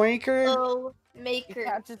 Brawl Maker. Mario You Maker.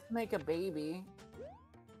 can't just make a baby.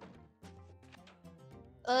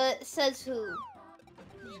 Says who?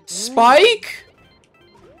 Spike.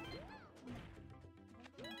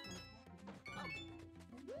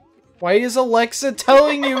 Why is Alexa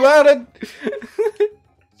telling you how to?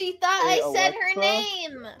 She thought Hey, I said her Alexa?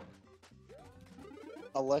 name.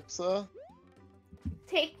 Alexa?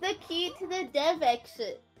 Take the key to the dev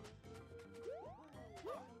exit.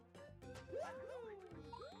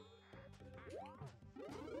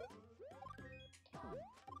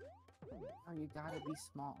 Oh, you gotta be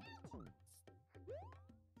small.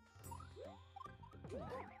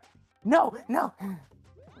 No, no.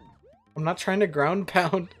 I'm not trying to ground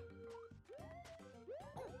pound.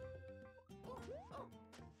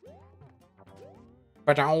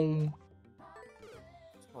 Ba-dum.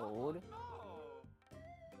 Toad.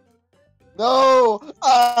 No!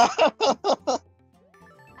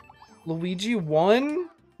 Luigi won?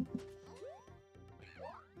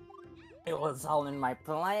 It was all in my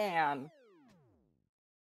plan.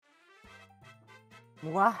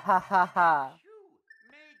 Wahahaha.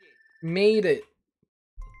 Made it.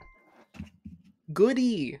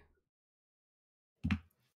 Goody.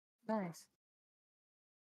 Nice.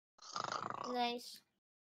 Nice.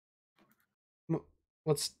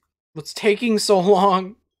 What's taking so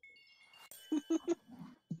long?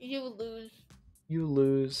 You lose. You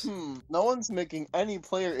lose. No one's making any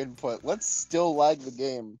player input. Let's still lag the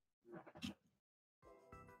game.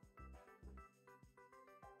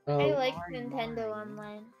 I Oh, like Mario. Nintendo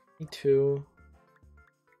Online. me too.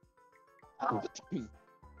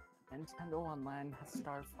 Nintendo Online has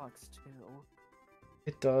Star Fox 2.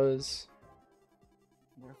 It does.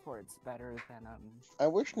 Therefore, it's better than I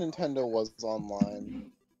wish Nintendo was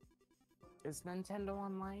online. Is Nintendo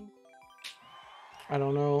Online? I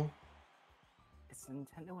don't know. Is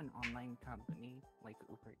Nintendo an online company like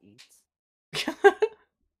Uber Eats?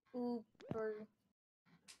 Uber.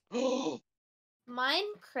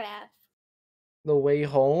 Minecraft. The way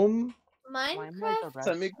home? Why am I the Minecraft. red-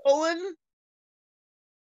 Semicolon?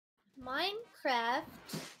 Minecraft.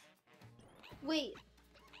 Wait.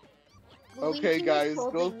 Okay, Luigi was guys, go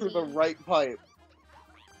holding through the me. right pipe.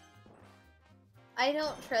 I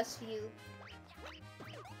don't trust you.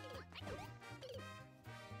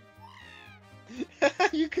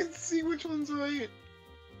 You can see which one's right.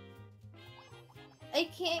 I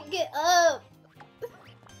can't get up.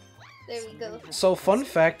 There we go. So, fun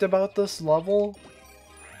fact about this level.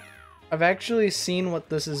 I've actually seen what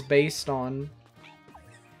this is based on.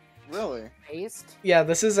 Really? Based? Yeah,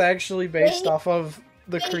 this is actually based Wait. off of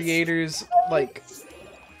the Based. creators, like...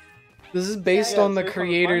 This is based Yeah, on the it's based on the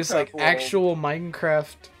creators, like, Minecraft world. actual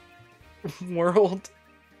Minecraft world.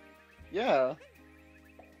 Yeah.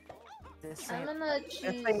 This I'm ain't, gonna this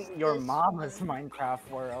choose ain't your this mama's one. Minecraft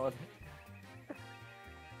world.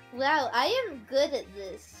 Wow, I am good at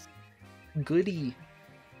this. Goody.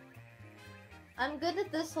 I'm good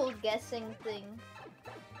at this whole guessing thing.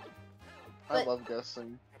 I But- love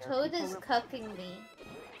guessing. Toad is cucking me.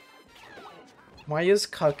 Why is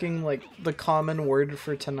cucking, like, the common word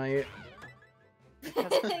for tonight?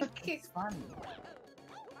 It's fun.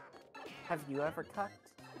 Have you ever cucked?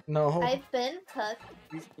 No, I've been cucked.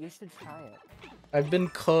 You should try it. I've been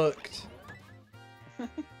cooked. You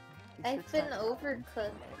I've should been try it.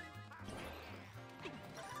 overcooked.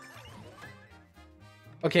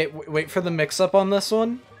 Okay, wait for the mix-up on this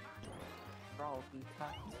one. Bro, be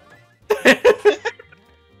cucked.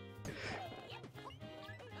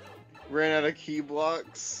 Ran out of key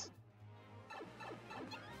blocks.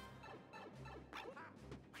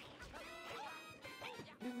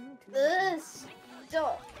 Ugh,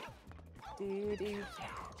 stop.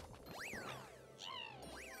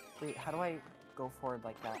 Wait, how do I go forward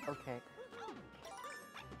like that? Okay.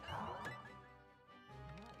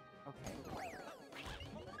 Okay.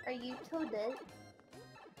 Are you Toadette?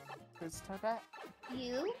 Who's Toadette?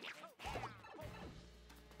 You?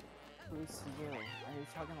 Who's you? Are you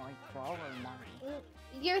talking like Brawl or Mari?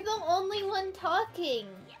 You're the only one talking.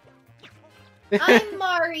 I'm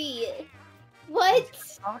Mari. What?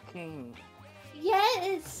 Talking.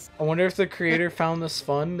 Yes. I wonder if the creator found this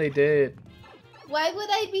fun. They did. Why would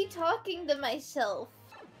I be talking to myself?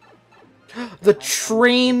 The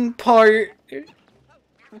train part.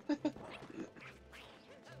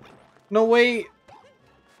 No, wait.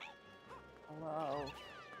 Hello.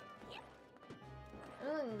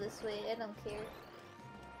 I'm going this way. I don't care.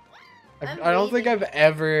 I don't think I've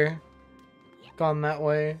ever gone that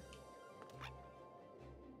way.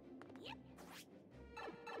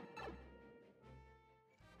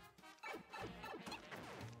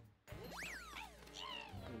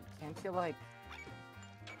 Can't you like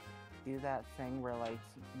do that thing where like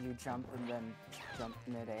you jump and then jump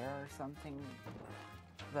midair or something?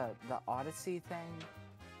 The Odyssey thing?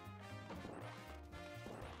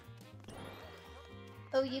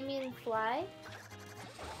 Oh, you mean fly?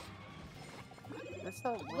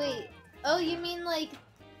 Wait. Oh, you mean like,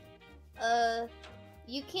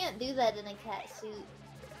 you can't do that in a cat suit.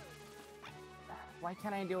 Why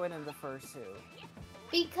can't I do it in the fursuit?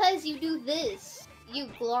 Because you do this. You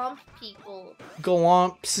glomp people.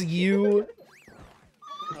 Glomps you.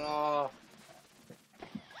 Oh,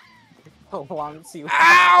 Belongs you.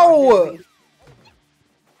 Ow!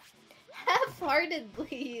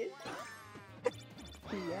 Half-heartedly.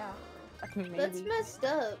 Yeah. Maybe. That's messed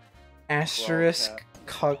up. Asterisk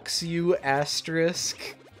cucks you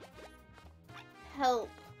asterisk. Help.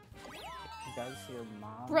 Does your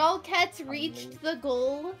mom? Brawlcats reached the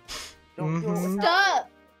goal. Don't do it without Stop!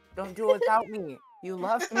 Don't do it without me. You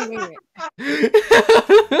love me.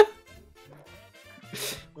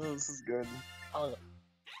 this is good.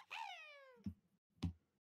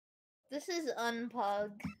 This is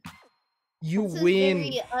unpog. You This win.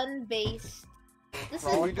 is very unbased. This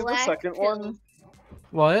Can we is do the black second pill. one?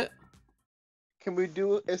 What? Can we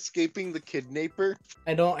do escaping the kidnapper?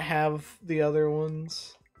 I don't have the other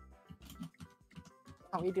ones.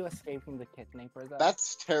 Can we do escaping the kidnapper though?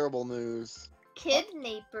 That's terrible news.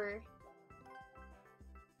 Kidnapper.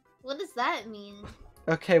 What does that mean?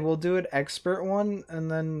 Okay, we'll do an expert one, and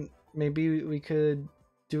then maybe we could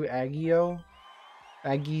do Agio. Oh,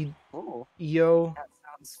 Aggie-io. That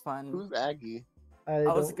sounds fun. who's Aggie? I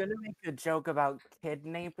I was don't... gonna make a joke about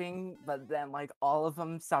kidnapping, but then like all of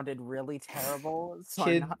them sounded really terrible. So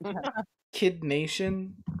Kid- I'm not gonna... Kid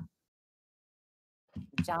Nation.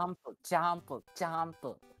 Jump, jump, jump.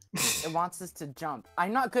 It wants us to jump.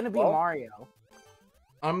 I'm not gonna be Well- Mario.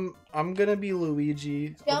 I'm gonna be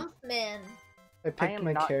Luigi. Jumpman. I I picked am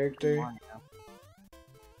my not gonna be character. Mario.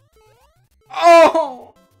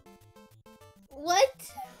 Oh!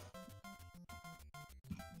 What?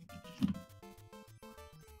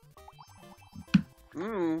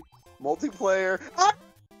 Multiplayer. Ah!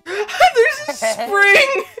 There's a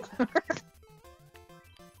spring!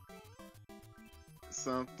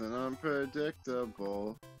 Something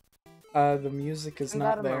unpredictable. The music is Isn't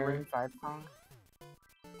not that a there. Maroon 5 song?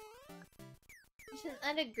 Isn't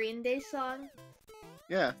that a Green Day song?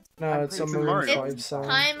 Yeah, No, I'm it's a pretty sure Maroon Mario. 5 It's song.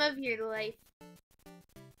 Time of Your Life.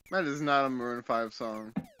 that is not a Maroon 5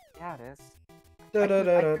 song. Yeah, it is. I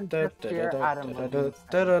can just hear Adam Levine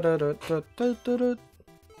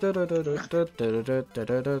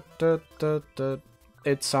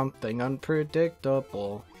It's something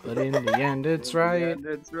unpredictable, but in the end it's right.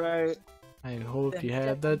 That's right. I hope you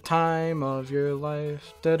had the time of your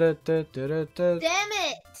life. Da-da-da-da-da-da. Damn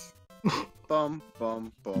it! Bum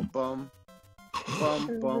bum bum bum.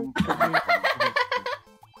 Bum bum. bum.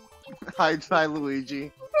 Hi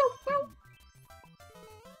Luigi.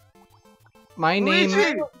 My Luigi!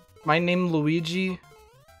 name Luigi.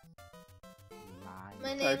 My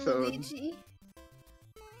My name's Typhoon. Luigi. name.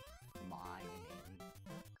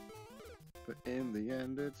 But in the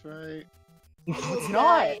end, it's right. It's not.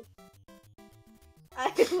 Die.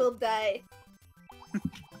 I will die.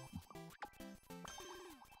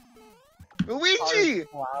 Luigi!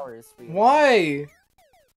 Flowers. Why?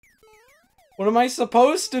 What am I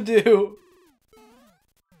supposed to do?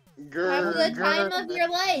 Have the time of your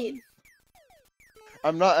life.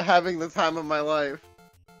 I'm not having the time of my life.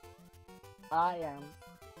 I am.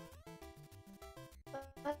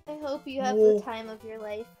 I hope you have Whoa. the time of your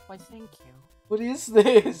life. Why, thank you. What is It's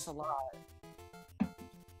this? a lot.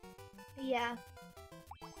 Yeah,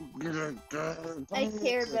 I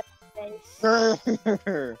care about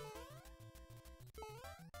this.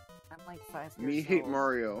 I'm like 5 years Me hate old.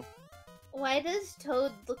 Mario. Why does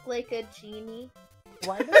Toad look like a genie?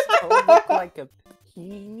 Why does Toad look like a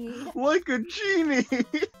peony? Like a genie!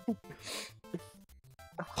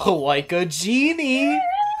 Like a genie.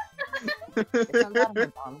 Isn't that a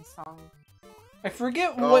Madonna song? I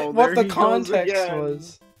forget Oh, what there the he goes context again.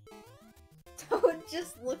 was. Toad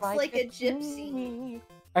just looks like a gypsy. genie.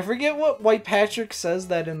 I forget why Patrick says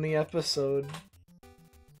that in the episode.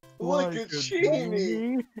 Like a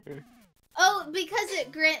genie! Oh, because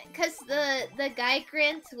the guy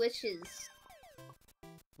grants wishes.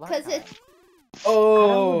 Because What? it's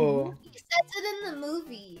Oh. he says it in the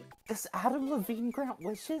movie. Does Adam Levine grant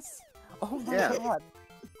wishes? Oh my Yeah. god.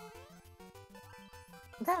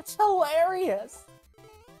 That's hilarious.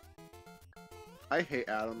 I hate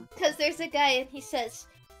Adam. Because there's a guy and he says,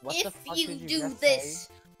 What the if fuck you did you do just this,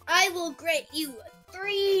 say? I will grant you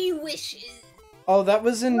 3 wishes. Oh, that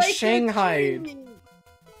was in Like a Shanghai, king.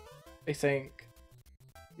 I think.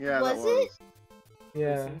 Yeah, Was that was.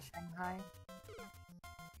 Yeah. In Shanghai?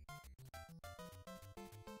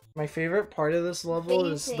 My favorite part of this level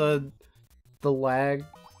is Amazing. the lag.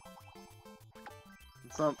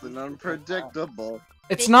 Something unpredictable.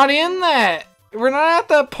 It's not in that! We're not at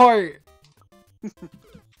that part!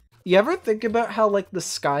 You ever think about how, like, the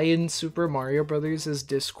sky in Super Mario Brothers is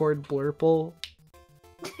Discord blurple?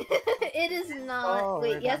 It is not. Oh,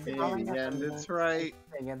 Wait, yes, it remember is. how And it's right.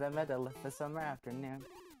 Thing in the middle of the summer afternoon.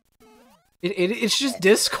 It's just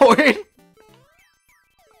Discord!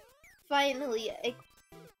 Finally,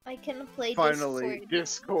 I can play Finally,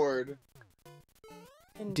 Discord.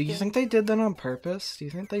 Discord. Do you think they did that on purpose? Do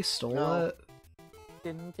you think they stole No. it?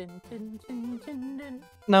 Dun, dun, dun, dun, dun, dun.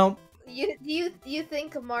 No. You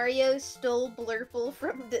think Mario stole Blurple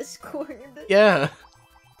from Discord? Yeah.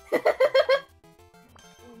 Dun, dun,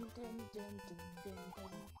 dun, dun, dun, dun.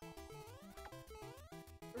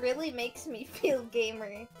 Really makes me feel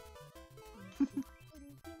gamer.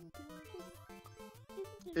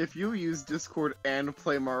 If you use Discord and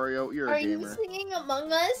play Mario, you're Are a you gamer. singing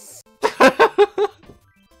Among Us?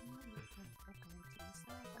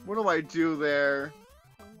 What do I do there?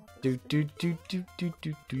 do do do do do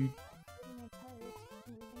do do.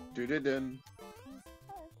 Do-do-dun.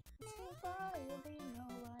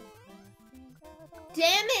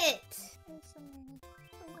 Damn it!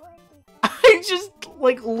 I just,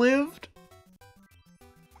 like, lived.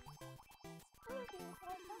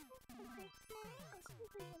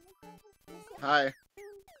 Hi,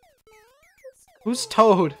 Who's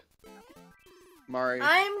Toad? Mari.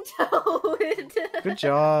 I'm Toad. Good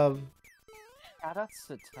job. Shout outs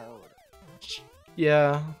to Toad.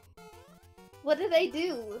 Yeah. What did I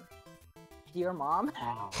do? Your mom?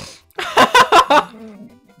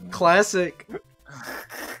 Classic.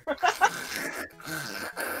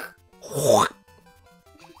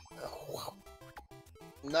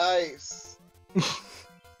 Nice.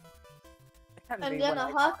 I'm gonna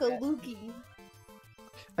hawk a loogie.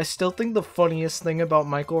 I still think the funniest thing about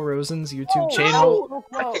Michael Rosen's YouTube Oh, channel. so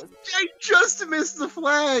close. I just missed the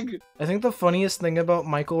flag. I think the funniest thing about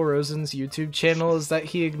Michael Rosen's YouTube channel is that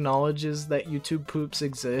he acknowledges that YouTube poops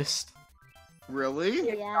exist.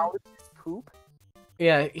 Really? Yeah. Poop?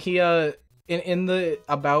 Yeah, he in the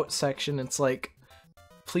about section it's like,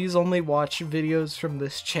 please only watch videos from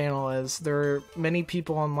this channel as there are many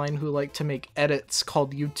people online who like to make edits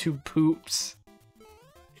called YouTube poops.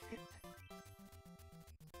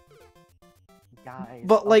 Guys.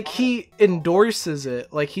 But like he endorses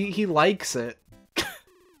it, like he likes it.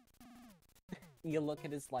 You look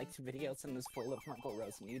at his liked videos and it's full of Michael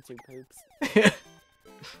Rosen YouTube poops.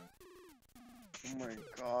 Oh my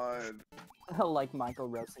god. Like Michael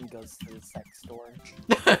Rosen goes to the sex store.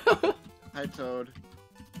 Hi, Toad.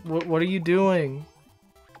 What are you doing?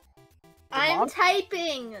 I'm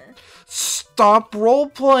typing. Stop role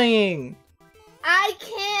playing. I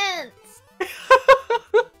can't.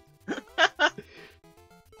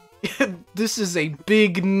 This is a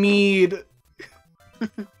big need.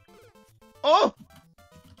 Oh!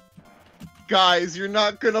 Guys, you're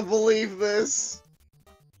not gonna believe this.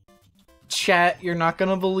 Chat, you're not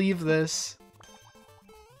gonna believe this.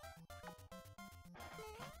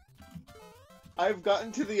 I've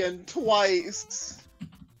gotten to the end twice.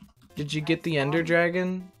 Did you get the Ender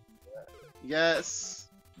Dragon? Yes.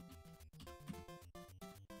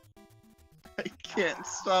 I can't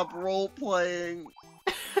stop role playing.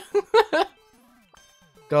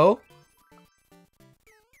 Go.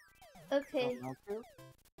 Okay.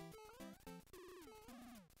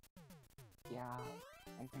 Yeah,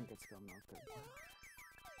 I think it's Gomoku.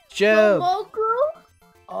 Jeb. Gomoku?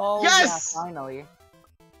 Oh, Yes! yeah, finally.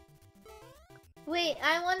 Wait,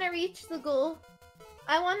 I want to reach the goal.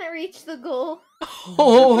 I want to reach the goal.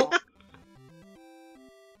 Oh.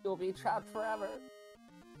 You'll be trapped forever.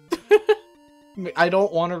 I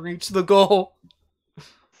don't want to reach the goal.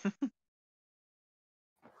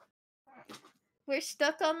 We're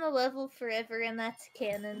stuck on the level forever, and that's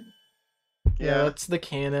canon. Yeah, that's the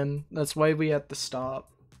canon. That's why we had to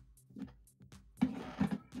stop.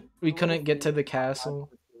 We couldn't get to the castle.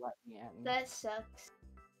 Let me in. That sucks.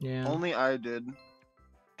 Yeah. Only I did.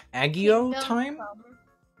 Agio Kingdom time? Come.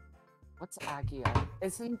 What's Agio?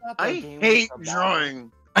 Isn't that the I game hate with the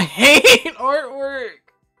drawing. I hate artwork!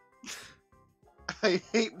 I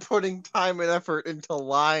hate putting time and effort into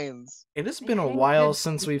lines. It has been a while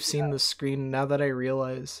since we've seen the screen, now that I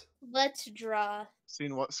realize. Let's draw.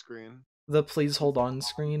 Seen what screen? The please hold on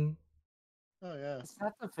screen. Oh yeah. Is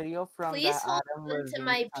that the video from Please that hold Adam on to Levine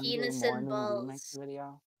my Sunday penis and morning remix balls.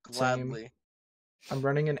 video? Gladly. I'm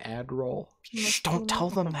running an ad roll. Shh, don't tell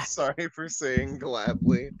them I'm that. sorry for saying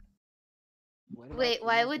gladly. What about Wait,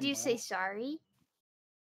 why penis would and you say balls? sorry?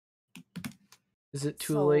 Is it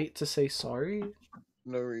too So- late to say sorry?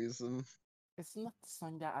 No reason. Isn't that the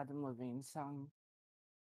song that Adam Levine sung?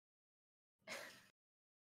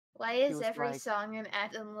 Why is was every like- song an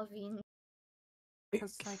Adam Levine?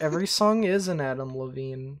 'Cause, like, Every song is an Adam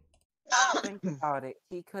Levine. think about it.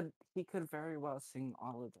 He could very well sing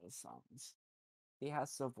all of those songs. He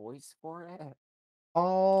has the voice for it.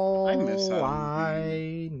 All miss Adam I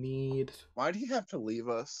Levine. need. Why do you have to leave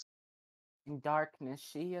us? In darkness,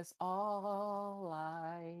 she is all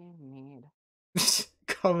I need.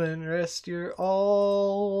 Come and rest, you're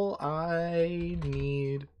all I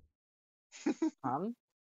need. Hum?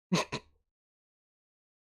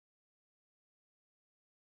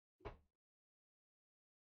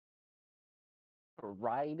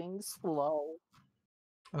 Riding slow.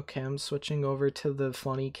 Okay, I'm switching over to the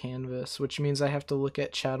funny canvas, which means I have to look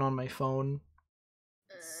at chat on my phone.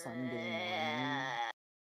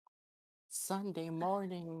 Sunday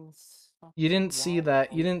mornings. You didn't see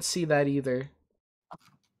that. You didn't see that either.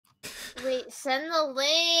 Wait, send the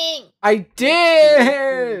link. I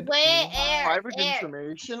did! Private Where?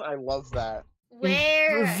 information? I love that.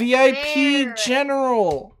 Where? VIP Where?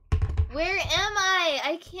 General! Where am I?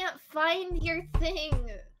 I can't find your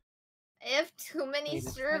thing. I have too many Wait, is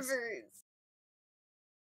this- servers.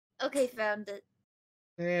 Okay, found it.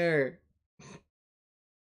 There.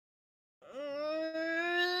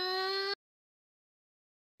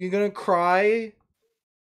 You gonna cry?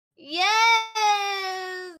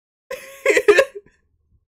 Yes!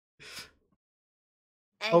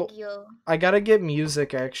 Oh. Aggio. I gotta get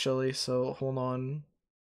music actually, so hold on.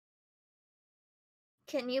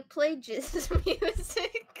 Can you play jizz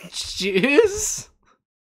music? Jeez?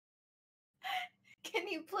 Can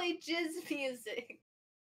you play jizz music?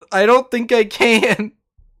 I don't think I can.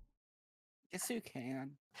 Yes, you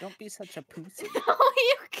can. Don't be such a pussy. No,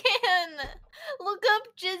 you can! Look up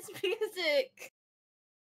jizz music!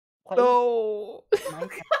 Play No. Minecraft.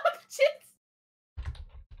 Look up jizz!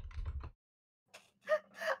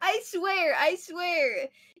 I swear!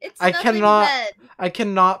 It's I nothing cannot- bad. I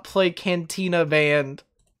cannot play Cantina Band.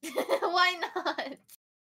 Why not?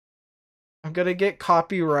 I'm gonna get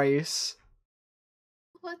copyright.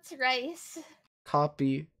 What's rice?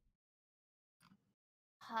 Copy.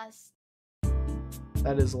 Pasta.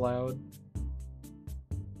 That is loud.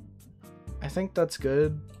 I think that's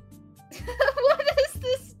good. What is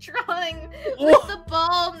this drawing with What? the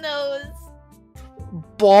ball nose?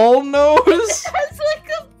 Ball nose? That's like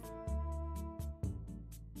a.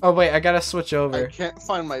 Oh wait, I gotta switch I over. can't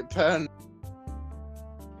find my pen.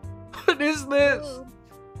 What is this? Ooh.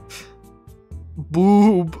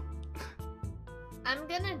 Boob. I'm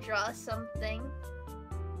gonna draw something.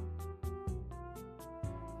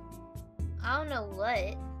 I don't know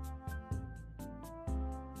what.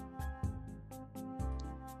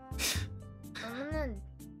 I'm gonna.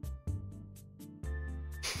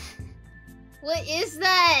 What is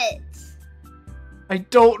that? I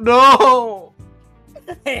don't know.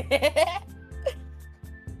 I'm.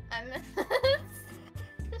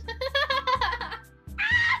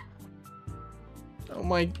 Oh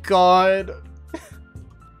my god.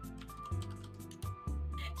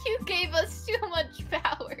 You gave us too much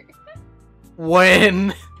power.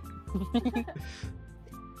 When?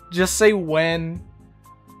 Just say when.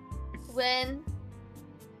 When?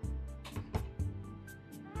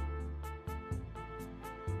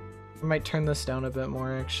 I might turn this down a bit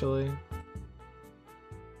more actually.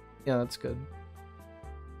 Yeah, that's good.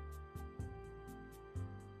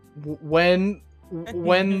 When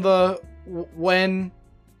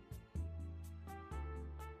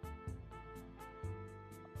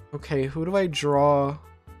Okay, who do I draw?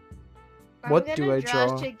 What I'm do gonna I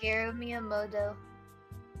draw? Shigeru Miyamoto.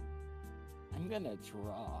 I'm gonna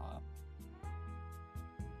draw.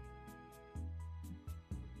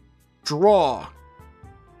 Draw.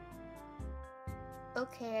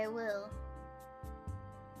 Okay, I will.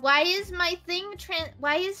 Why is my thing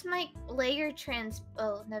why is my layer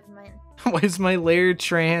oh, never mind. Why is my layer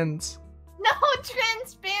trans? No,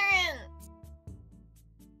 transparent!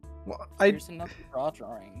 What? Here's another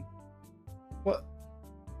drawing. What?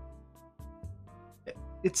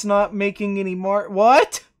 It's not making any more.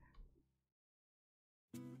 What?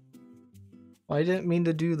 Well, I didn't mean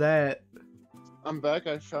to do that. I'm back.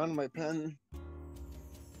 I found my pen.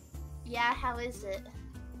 Yeah, how is it?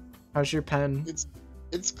 How's your pen?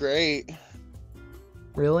 It's great.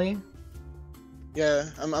 Really? Yeah,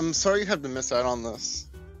 I'm sorry you had to miss out on this.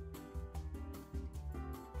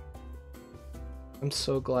 I'm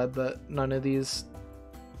so glad that none of these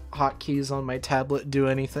hotkeys on my tablet do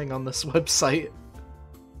anything on this website.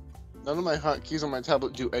 None of my hotkeys on my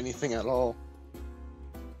tablet do anything at all.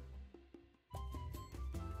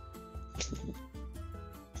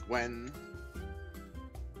 When?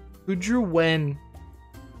 Who drew when?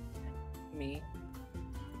 Me.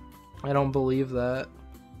 I don't believe that.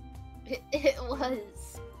 It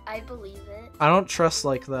was. I believe it. I don't trust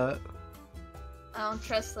like that. I don't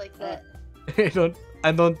trust like that.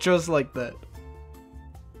 I don't trust like that.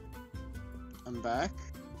 I'm back.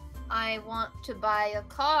 I want to buy a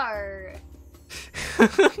car.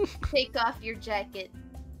 Take off your jacket.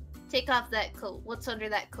 Take off that coat. What's under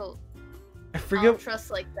that coat? I I forget don't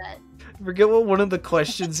trust like that. forget what one of the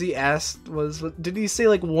questions he asked was. Did he say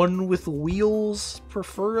like one with wheels,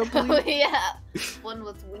 preferably? Oh yeah. One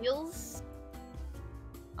with wheels?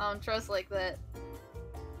 I don't trust like that.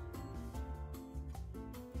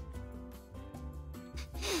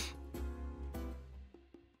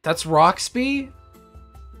 That's Roxby?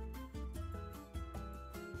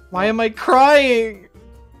 Why am I crying?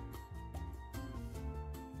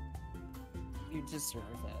 You deserve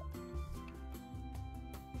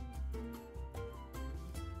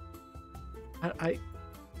it.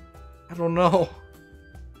 I don't know.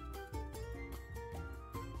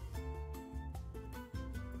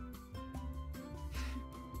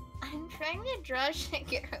 I'm trying to draw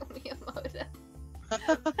Shigeru Miyamoto.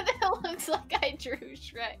 But it looks like I drew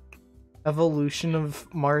Shrek. Evolution of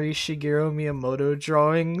Mari Shigeru Miyamoto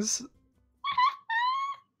drawings.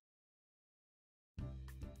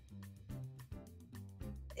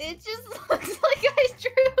 It just looks like I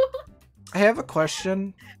drew I have a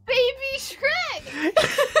question. Baby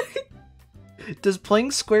Shrek! Does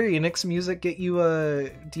playing Square Enix music get you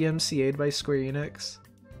DMCA'd by Square Enix?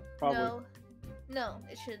 Probably. No. No,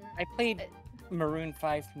 it shouldn't. I played Maroon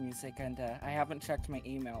 5 music and I haven't checked my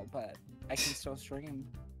email, but I can still stream.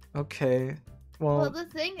 Okay. Well, Well, the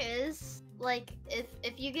thing is, like, if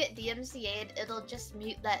you get DMCA'd, it'll just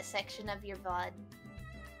mute that section of your VOD.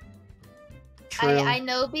 true. I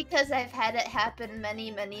know because I've had it happen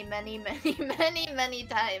many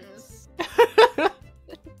times.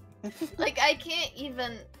 Like, I can't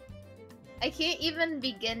even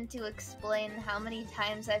begin to explain how many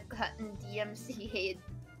times I've gotten DMCA'd.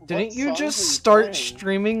 Didn't What you songs just are you start playing?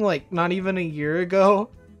 streaming like not even a year ago?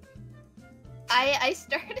 I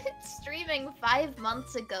started streaming 5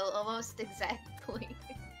 months ago, almost exactly.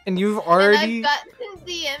 And you've And already I've gotten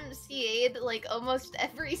DMCA'd like almost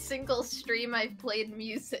every single stream I've played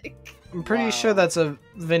music. I'm pretty sure Wow. that's a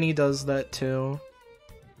Vinny does that too.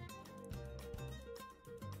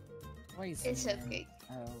 Poison. It's okay.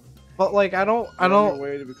 Oh. But like I You're on don't your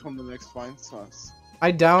way to become the next Fine Sauce.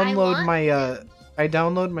 I download want my to. I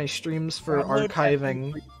download my streams for Download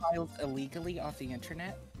archiving. MP3 files illegally off the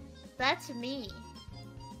internet? That's me.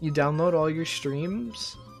 You download all your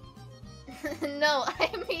streams? No, I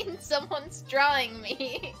mean someone's drawing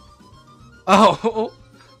me. Oh.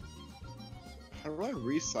 How do I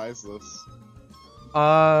resize this?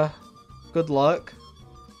 Good luck.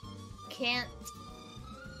 Can't.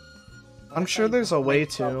 I'm sure there's a way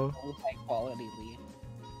to. High quality lead.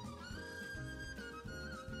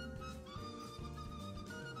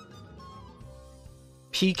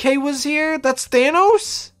 PK was here? That's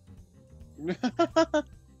Thanos?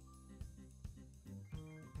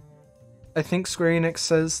 I think Square Enix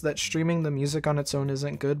says that streaming the music on its own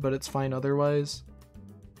isn't good, but it's fine otherwise.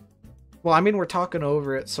 Well, I mean, we're talking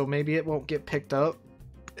over it, so maybe it won't get picked up.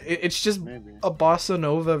 It's just Maybe. a bossa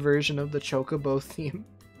nova version of the Chocobo theme.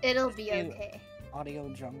 It'll be okay. Audio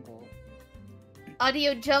jungle.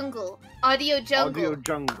 Audio jungle. Audio jungle. Audio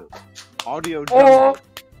jungle. Audio Oh! jungle.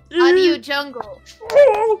 Audio jungle.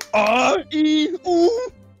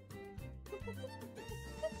 Ooh.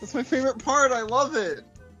 That's my favorite part. I love it.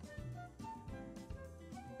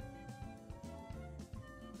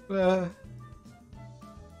 Uh,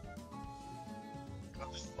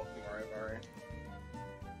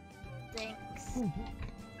 Thanks.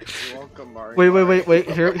 You're welcome, Mario. wait.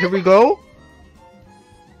 Here we go.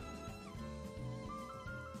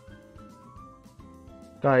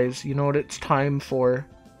 Guys, you know what it's time for?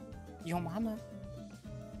 Yo mama.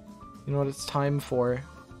 You know what it's time for?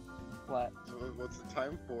 What? What's the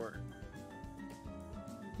time for?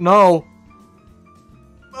 No.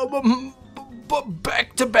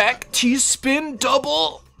 Back-to-back T-spin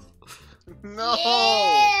double. No.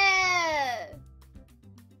 Yeah!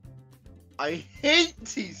 I hate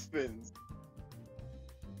T-spins.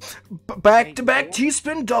 Back to back Wait,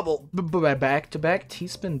 T-spin double. Back to back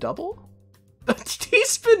T-spin double?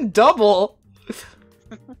 T-spin double?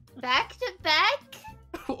 Back to back?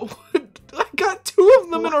 I got 2 of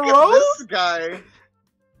them in a Look at row? This guy.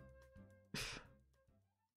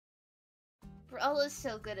 Brawl is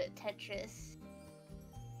so good at Tetris.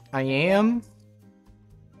 I am?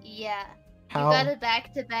 Yeah. How? You got a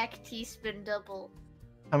back-to-back T-spin double.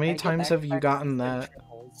 How many I get times have you back-to-back gotten that?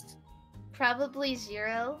 triples. Probably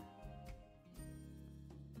 0.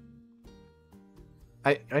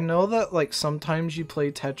 I know that, like, sometimes you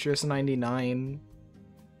play Tetris 99.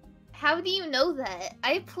 How do you know that?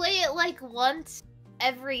 I play it like once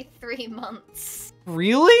every 3 months.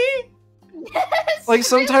 Really? Yes, Like,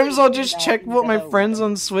 sometimes really? I'll just check what my friends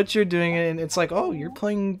on Switch are doing, and it's like, oh, you're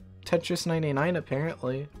playing Tetris 99,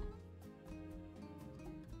 apparently.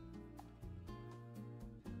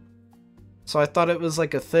 So I thought it was,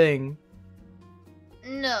 like, a thing.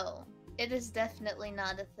 No, it is definitely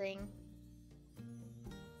not a thing.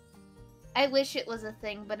 I wish it was a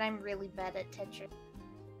thing, but I'm really bad at Tetris.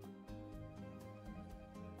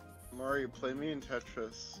 Mario, play me in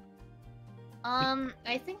Tetris.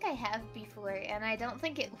 I think I have before, and I don't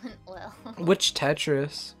think it went well. Which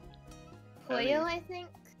Tetris? Poyo, I think?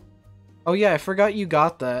 Oh yeah, I forgot you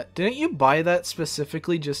got that. Didn't you buy that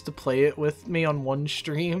specifically just to play it with me on one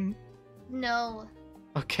stream? No.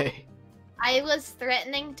 Okay. I was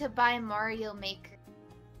threatening to buy Mario Maker.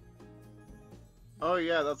 Oh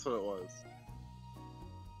yeah, that's what it was.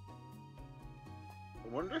 I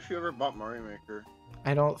wonder if you ever bought Mario Maker.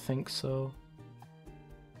 I don't think so.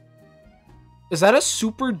 Is that a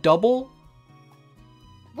super double?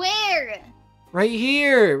 Where? Right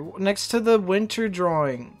here, next to the winter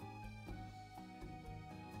drawing.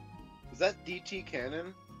 Is that DT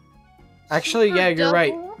Cannon? Actually, Super yeah, you're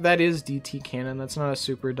right. double? That is DT Cannon. That's not a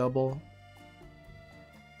super double.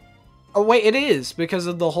 Oh wait, it is because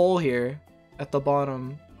of the hole here at the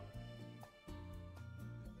bottom.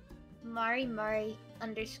 Mari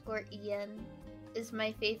underscore EN is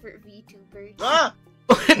my favorite VTuber. Ah!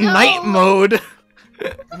 Night mode.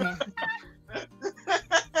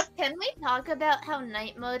 Can we talk about how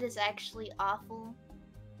night mode is actually awful?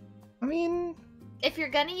 I mean, If you're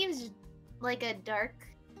gonna use like a dark,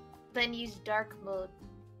 then use dark mode,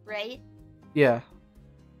 right? yeah.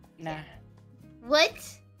 Nah. What?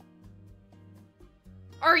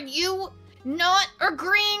 Are you not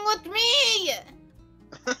agreeing with me?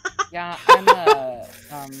 Yeah, I'm a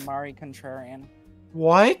Mari contrarian.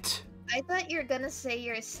 What? I thought you were gonna say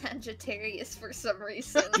you're a Sagittarius for some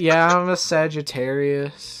reason. Yeah, I'm a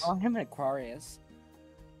Sagittarius. Oh, I'm an Aquarius.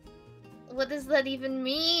 What does that even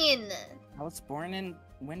mean? I was born in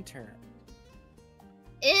winter.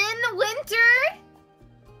 In winter?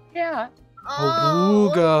 Yeah.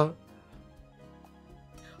 Oh, Awooga.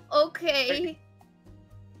 okay.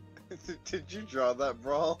 Did you draw that,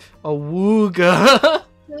 Brawl? Awooga.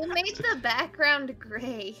 Who made the background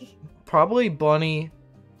gray? Probably Bunny.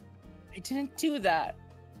 I didn't do that.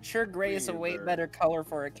 Sure, gray Me is a way either. better color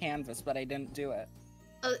for a canvas, but I didn't do it.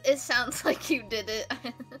 Oh, it sounds like you did it.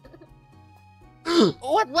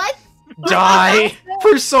 What? What? Die.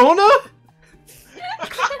 Persona?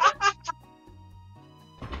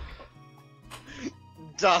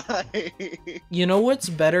 Die! You know what's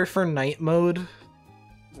better for night mode?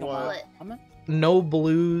 What? I'm a... No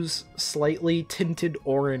blues, slightly tinted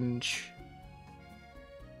orange.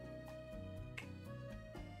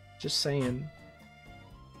 Just saying.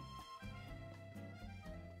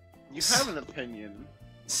 You have an opinion.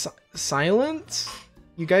 Silence?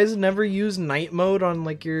 You guys never use night mode on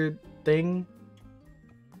like your thing?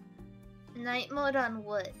 Night mode on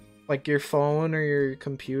what? Like your phone or your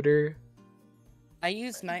computer? I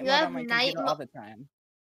use night You mode have on my night computer all the time.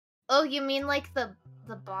 Oh, you mean like the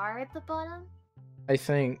bar at the bottom? I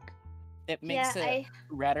think. It makes yeah, it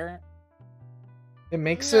redder. It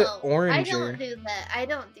makes No, it I oranger. don't do that. I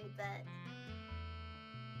don't do that.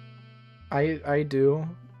 I do.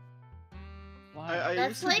 Why? I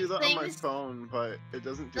That's used to do like that on my things- phone, but it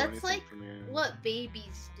doesn't do That's anything like for me. what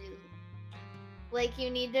babies do. Like you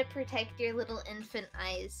need to protect your little infant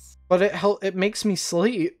eyes. But it makes me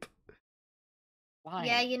sleep. Why?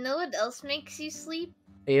 Yeah, you know what else makes you sleep?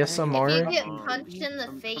 ASMR. If you get Oh, punched in the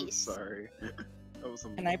I'm face. sorry. That was a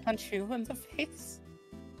Can I punch you in the face?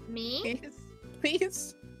 Me?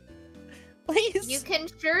 Please? Please? You can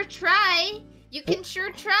sure try. You can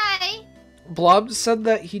sure try. Blob said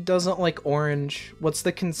that he doesn't like orange. What's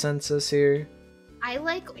the consensus here? I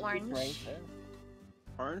like He's orange. right there.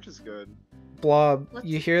 Orange is good. Blob, What's-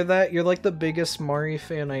 you hear that? You're like the biggest Mari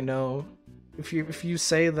fan I know. If you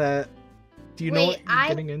say that, Do you know what Wait, you're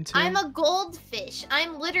getting into? I'm a goldfish.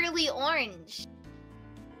 I'm literally orange.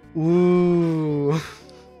 Ooh.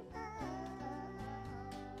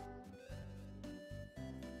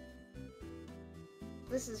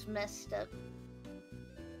 This is messed up.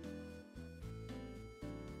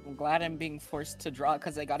 I'm glad I'm being forced to draw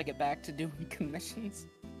because I gotta get back to doing commissions.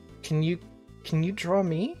 Can you draw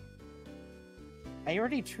me? I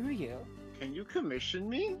already drew you. Can you commission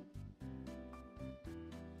me?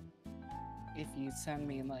 If you send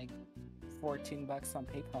me like $14 on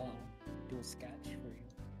PayPal, I'll do a sketch for you.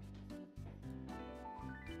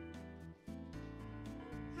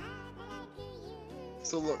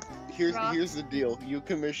 So look, here's Rock. the deal. You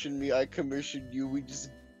commission me, I commission you. We just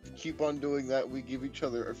keep on doing that. We give each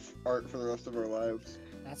other art for the rest of our lives.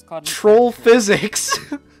 That's called Troll physics.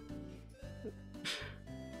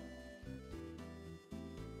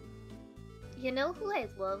 You know who I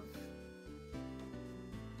love?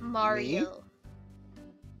 Mario.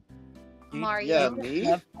 Mario. Yeah, You me?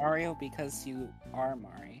 love Mario because you are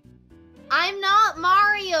Mari. I'm not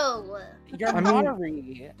Mario. You're I mean,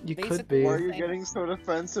 Mari. you could Basically, be. Why Why are you getting so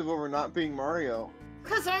defensive over not being Mario?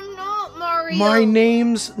 Cause I'm not Mario. My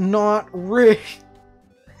name's not Rick.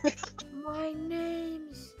 My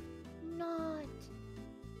name's not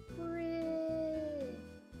Rick.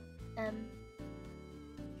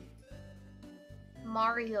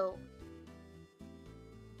 Mario.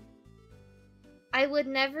 I would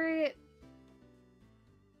never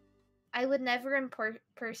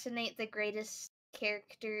impersonate the greatest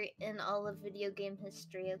character in all of video game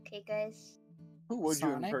history, okay, guys? Who would you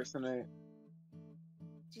Sonic? impersonate?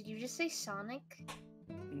 Did you just say Sonic?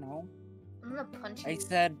 No. I'm gonna punch I you.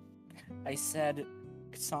 said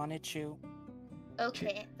Sonichu.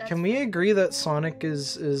 Okay, that's Can we agree that Sonic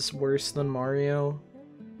is worse than Mario?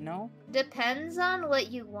 No? depends on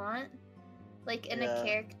what you want, like in Yeah. a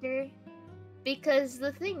character. Because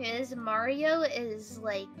the thing is, Mario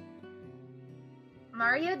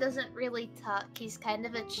doesn't really talk. He's kind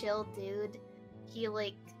of a chill dude. He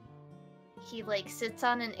sits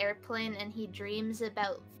on an airplane and he dreams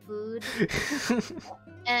about food.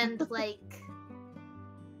 And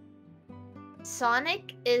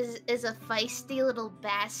Sonic is a feisty little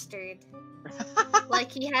bastard.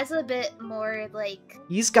 He has a bit more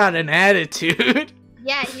He's got an attitude.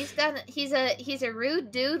 yeah, he's a rude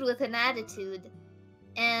dude with an attitude.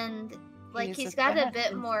 And he's got a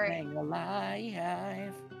bit more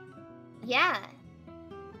alive. yeah.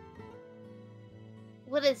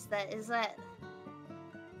 What is that? Is that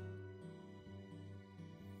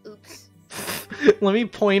oops. Let me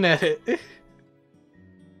point at it.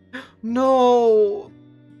 No.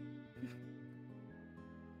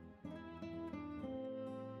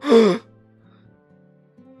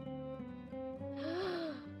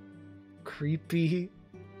 Creepy.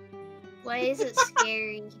 Why is it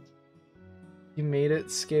scary? You made it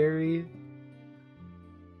scary.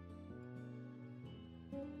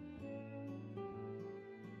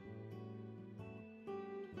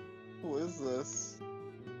 Who is this?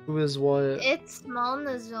 Who is what? It's small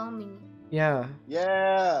Nozomi. Yeah.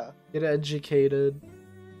 Yeah. Get educated.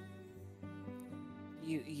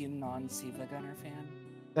 You non-Siva Gunner fan?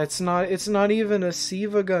 It's not even a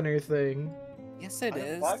Siva Gunner thing. Yes, it I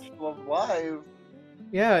is. watched Love Live.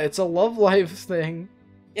 Yeah, it's a Love Live thing.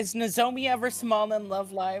 Is Nozomi ever small in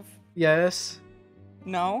Love Live? Yes.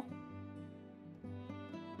 No?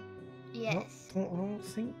 Yes. I don't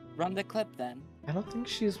think. Run the clip then. I don't think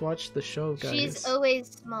she's watched the show, guys. She's always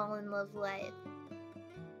small in Love Live.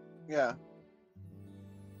 Yeah.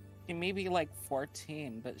 She may be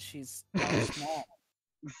 14, but she's not small.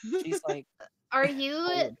 She's Are you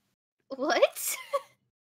old. what?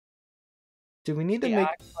 Do we need to She make?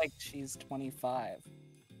 acts like she's 25.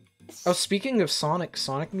 Oh, speaking of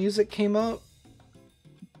Sonic music came out.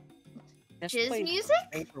 This Jizz plays music?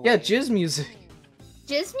 Vaporwave. Yeah, jizz music.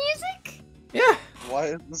 Jizz music? Yeah. Why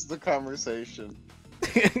is this the conversation?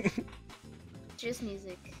 Jizz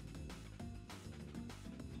music.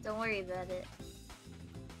 Don't worry about it.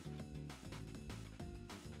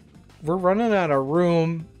 We're running out of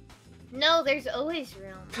room. No, there's always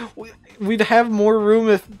room. We'd have more room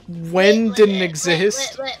if when Wait, didn't wait,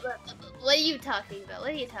 exist. What are you talking about? What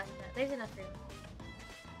are you talking about? There's enough room.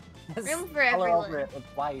 Just Room for color over everyone. it with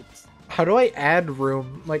white. How do I add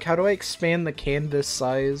room? How do I expand the canvas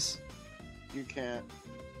size? You can't.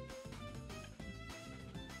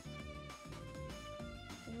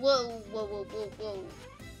 Whoa, whoa, whoa, whoa, whoa.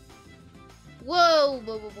 Whoa,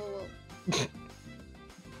 whoa, whoa, whoa, whoa.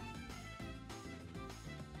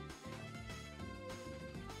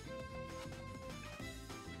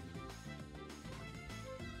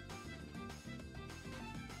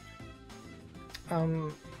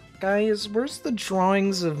 Guys, where's the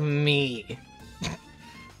drawings of me?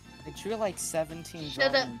 I drew like 17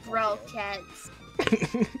 Shut up, drawings of you.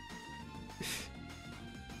 Brawlcats.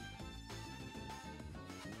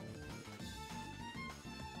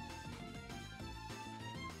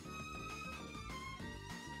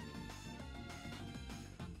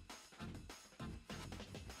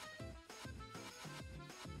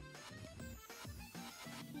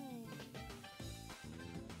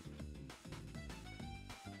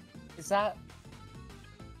 Is that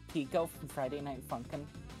Pico from Friday Night Funkin'?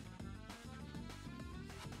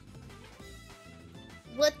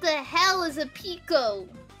 What the hell is a Pico?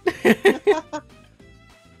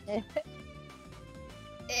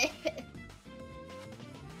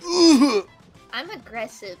 I'm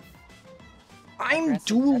aggressive. I'm Aggressive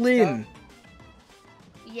dueling.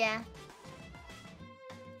 Yeah.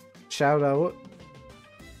 Shout out.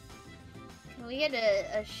 Can we get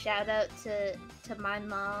a shout out to my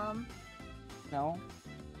mom? No?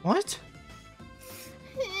 What?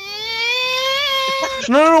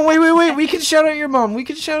 No, wait. We can shout out your mom. We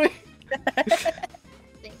can shout out.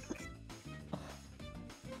 Thanks.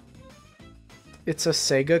 It's a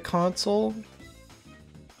Sega console.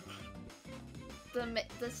 The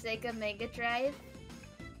Sega Mega Drive.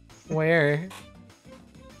 Where?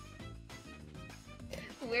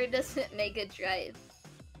 Where does it Mega Drive?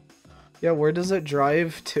 Yeah, where does it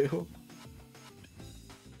drive to?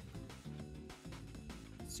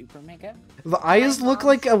 Super Mega? The eyes look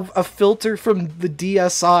like a filter from the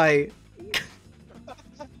DSi.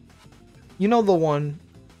 You know the one.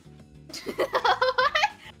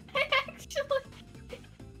 Actually,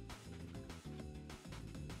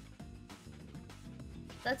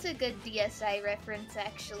 that's a good DSi reference,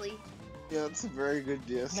 actually. Yeah, that's a very good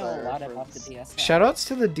DSi I know a lot reference. about the DSi. Shoutouts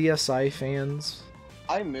to the DSi fans.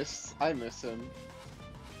 I miss him.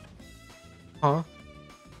 Huh?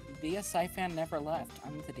 DSi fan never left.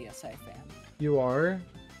 I'm the DSi fan. You are?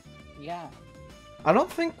 Yeah. I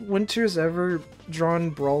don't think Winter's ever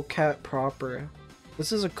drawn Brawlcat proper.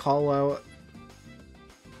 This is a call out.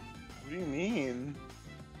 What do you mean?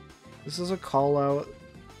 This is a call out.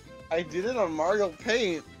 I did it on Mario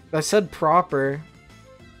Paint. I said proper.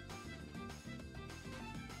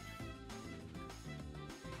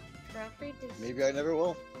 Proper design. Maybe I never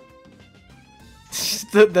will.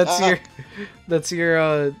 That's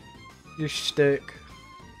your shtick.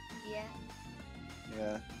 Yeah.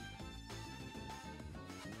 Yeah.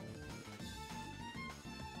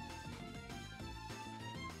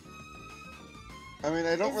 I mean,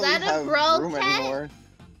 I don't Is really that a have Brawl room Cat? anymore.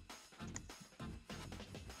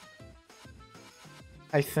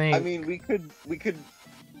 I think. I mean, we could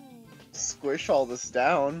squish all this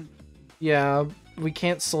down. Yeah, we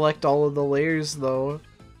can't select all of the layers though.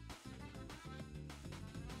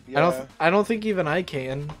 Yeah. I don't think even I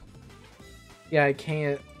can. Yeah, I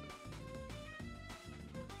can't.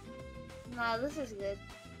 Nah, this is good.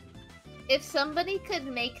 If somebody could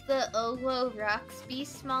make the Olo Roxby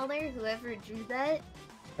smaller, whoever drew that,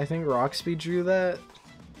 I think Roxby drew that.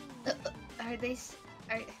 are they?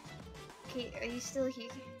 Okay, are you still here?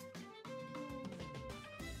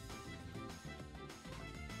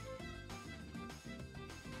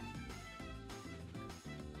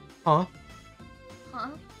 Huh? Huh?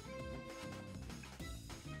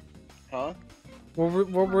 Huh?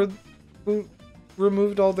 We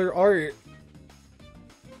removed all their art.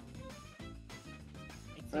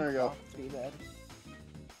 There we go.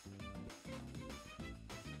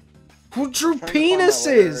 Who drew Trying to find my layer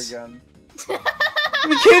penises? again.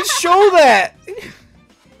 We can't show that.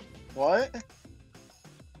 What?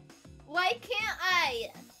 Why can't I?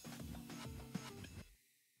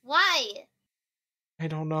 Why? I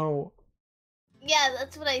don't know. Yeah,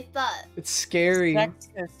 that's what I thought. It's scary.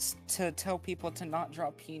 Sexist to tell people to not draw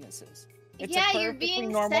penises. It's Yeah, a you're perfectly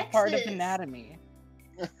being normal part of sexist. anatomy.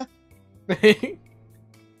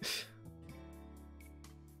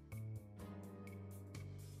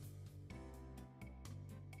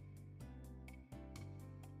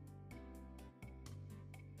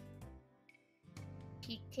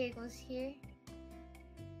 PK was here.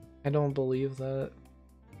 I don't believe that.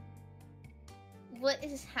 What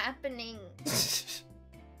is happening?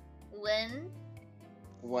 When?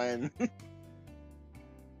 When?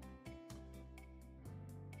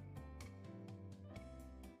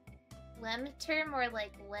 Term or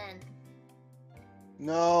like when?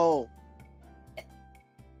 No.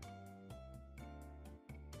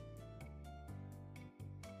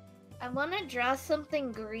 I want to draw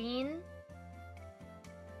something green.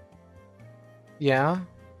 Yeah?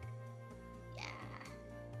 Yeah.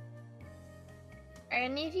 Are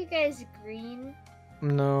any of you guys green?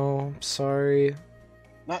 No, sorry.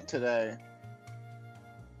 Not today.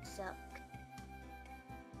 Suck.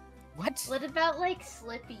 What? What about like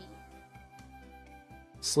Slippy?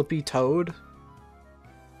 Slippy Toad?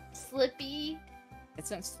 Slippy?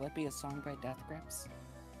 Isn't Slippy a song by Death Grips?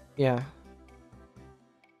 Yeah.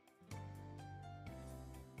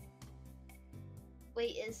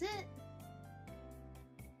 Wait, is it?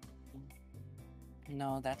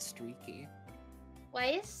 No, that's Streaky. Why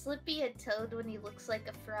is Slippy a toad when he looks like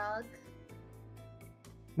a frog?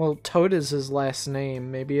 Well, Toad is his last name.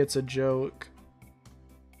 Maybe it's a joke.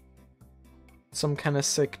 Some kind of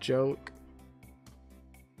sick joke.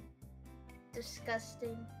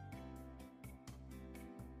 Disgusting.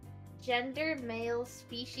 Gender male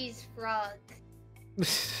species frog.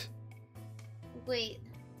 Wait,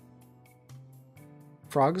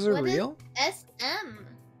 Frogs are what is real? SM?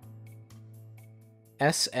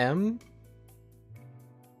 SM?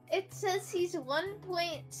 It says he's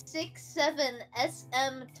 1.67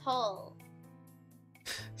 SM tall.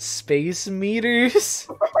 Space meters?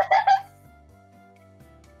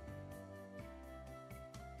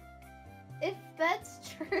 If that's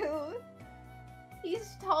true,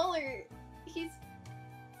 he's taller. He's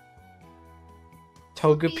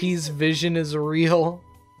Togepi's vision is real.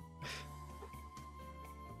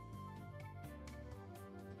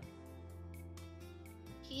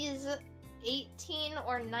 he is 18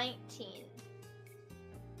 or 19.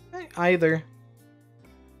 Either.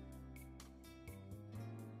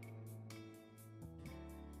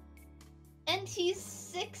 And he's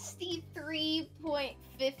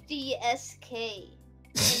 63.50 SK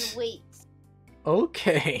in weight.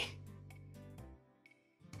 Okay.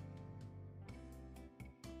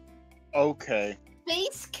 Okay.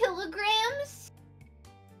 Base kilograms?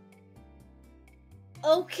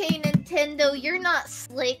 Okay, Nintendo, you're not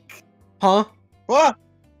slick. Huh? What?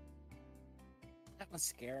 That was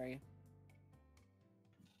scary.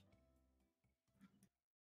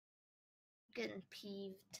 Getting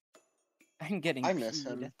peeved. I'm getting I miss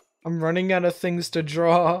peed. him. I'm running out of things to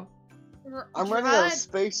draw. I'm running out of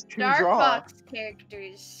space to Dark draw. Box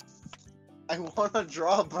characters. I want to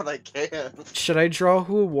draw, but I can't. Should I draw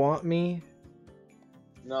who want me?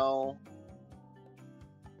 No.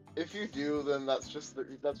 If you do, then that's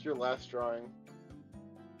your last drawing.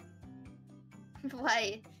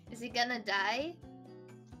 Why? Is he gonna die?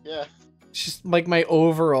 Yeah. It's just like my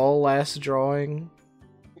overall last drawing.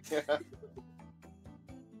 Yeah.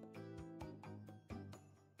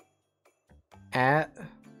 At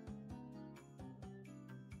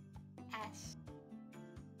Ass.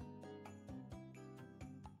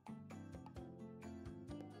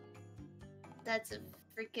 That's a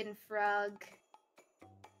freaking frog.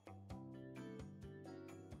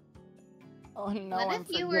 Oh no, What I'm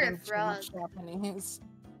if you were a forgetting too much Japanese.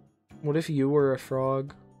 what if you were a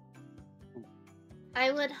frog?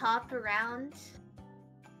 I would hop around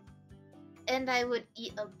and I would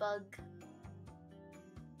eat a bug.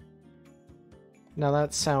 Now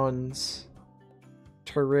that sounds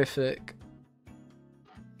terrific.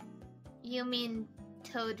 You mean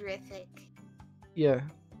toadrific? Yeah.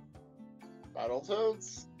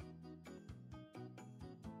 Battletoads?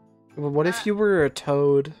 Well, what if Uh, you were a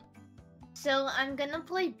toad? So I'm gonna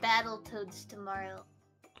play Battletoads tomorrow.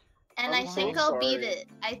 And I'm I think so I'll beat sorry. it.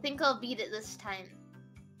 I think I'll beat it this time.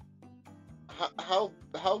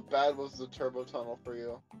 How bad was the turbo tunnel for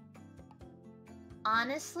you?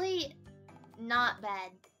 Honestly, not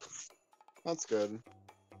bad. That's good.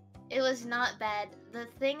 It was not bad. The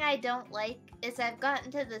thing I don't like is I've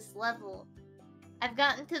gotten to this level. I've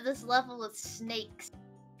gotten to this level with snakes.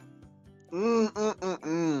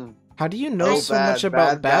 How do you know Oh, so bad, much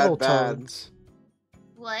about bad, bad. Battletoads?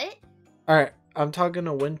 What? Alright, I'm talking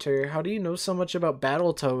to Winter. How do you know so much about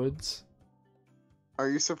Battletoads? Are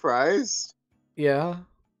you surprised? Yeah?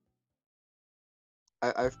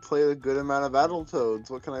 I've played a good amount of Battletoads.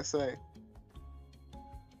 What can I say?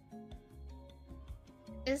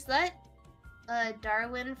 Is that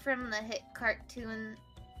Darwin from the hit cartoon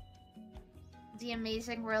The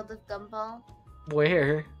Amazing World of Gumball?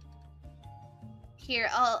 Where? Here,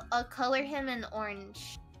 I'll color him in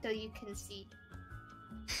orange so you can see.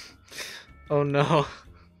 Oh no.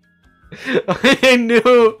 I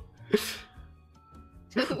knew!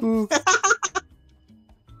 Ooh.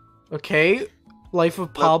 Okay, Life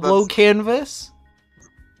of Pablo that's- canvas?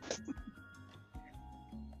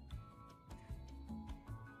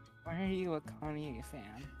 Why are you a Kanye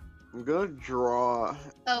fan? I'm gonna draw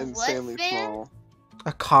A insanely what fan? small.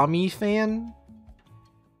 A Kami fan?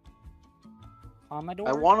 Commodore?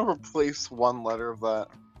 I want to replace one letter of that.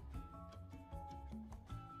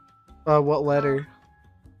 What letter?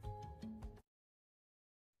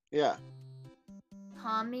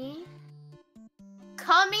 Kami.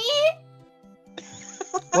 Kami?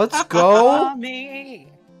 Let's go.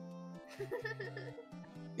 Mommy!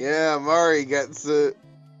 Yeah, Mari gets it.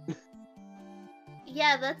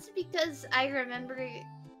 Yeah, that's because I remember.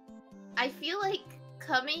 I feel like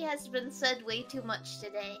Kami has been said way too much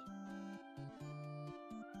today.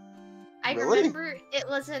 I Really? remember it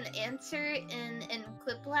was an answer in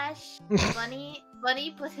Quiplash.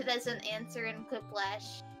 Bunny put it as an answer in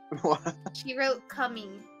Quiplash. What? She wrote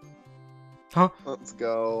coming. Let's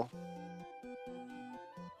go.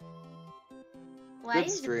 Why Good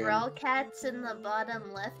is stream. Brawlcats in the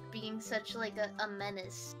bottom left being such like a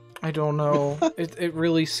menace? I don't know. It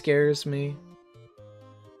really scares me.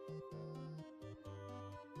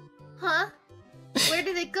 Huh? Where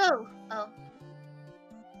did it go? Oh.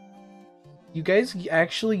 You guys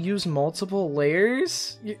actually use multiple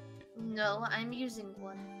layers? No, I'm using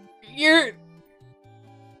one. You're...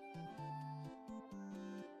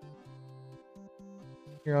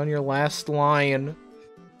 You're on your last line.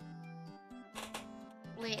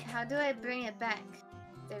 Wait, how do I bring it back?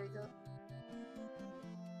 There we go.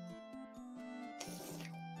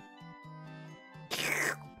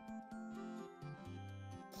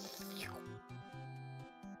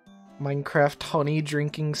 Minecraft honey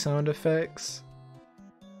drinking sound effects.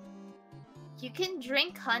 You can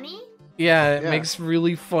drink honey? Yeah, it Yeah. makes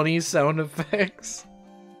really funny sound effects.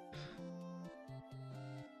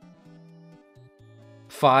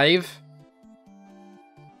 5.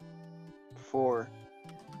 4.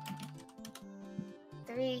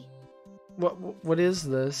 3. What is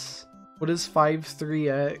this? What is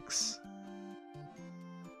 5-3x?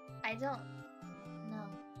 I don't know.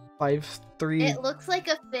 5-3 It looks like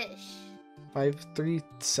a fish. 5-3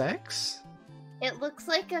 sex? It looks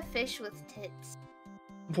like a fish with tits.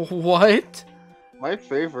 What? My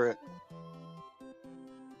favorite.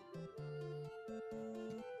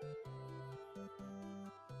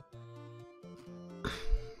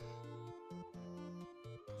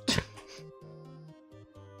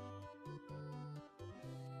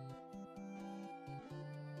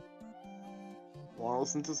 Wanna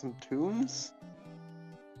listen to some tunes?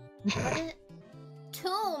 What is...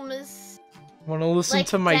 Tombs? Wanna listen Like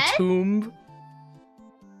to my that? tomb?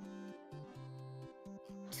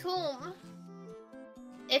 Tomb?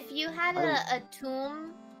 If you had a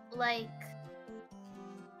tomb like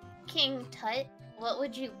King Tut, what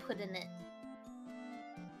would you put in it?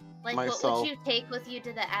 Like, what Myself. would you take with you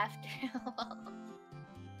to the afterlife?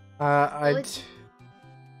 I'd... would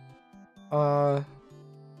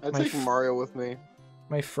I'd My take f- Mario with me.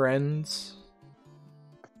 my friends.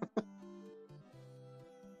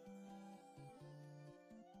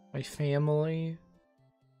 My family.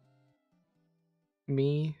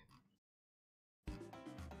 Me.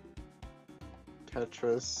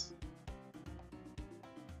 Tetris.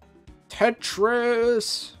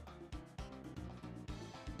 Tetris!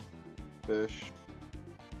 Fish.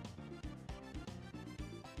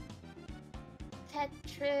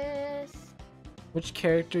 Tetris. Which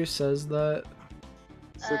character says that?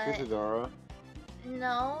 Sekitadara.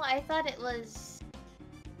 No, I thought it was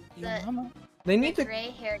Your mama. They the need to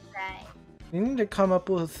gray-haired guy. they need to come up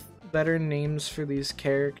with better names for these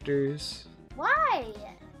characters. Why?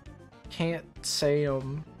 Can't say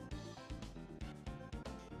them.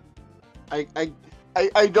 I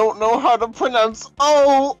don't know how to pronounce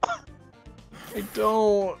O. I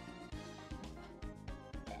don't.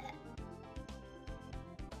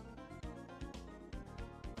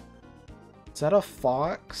 Is that a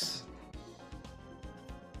fox?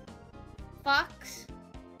 Fox?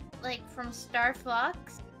 Like from Star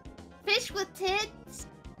Fox? Fish with tits?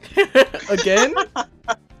 Again?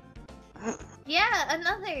 Yeah,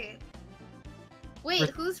 another. Wait, Re-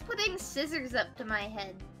 who's putting scissors up to my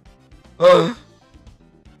head?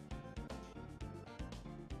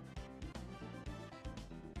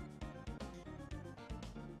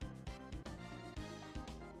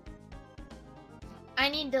 I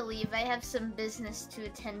need to leave. I have some business to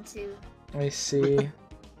attend to. I see.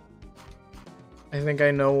 I think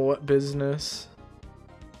I know what business.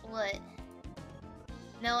 What?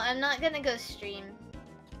 No, I'm not gonna go stream.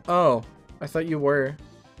 Oh, I thought you were.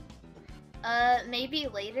 Maybe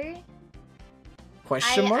later?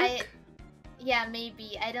 Question mark? Yeah,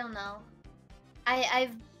 maybe. I don't know.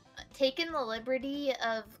 I've taken the liberty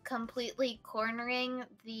of completely cornering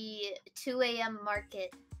the 2 a.m.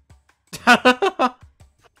 market. I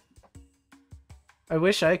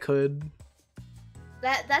wish I could.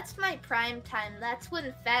 That's my prime time. That's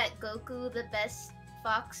when Fat Goku, the best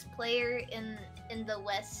Fox player in the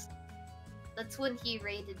West, that's when he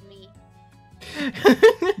raided me.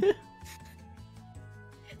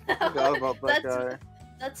 Forgot about that guy.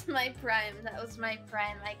 That's my prime. That was my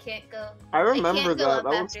prime. I can't go. I remember can't go that. up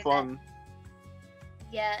That was after fun.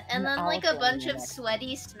 Yeah, and No, then I'll like a join bunch you of next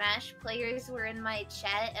sweaty Smash players were in my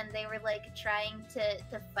chat, and they were like trying to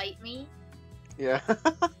fight me. Yeah. They're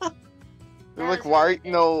That like, was why? really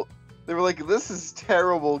good. No. They were like, this is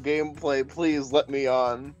terrible gameplay. Please let me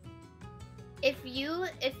on. If you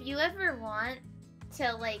ever want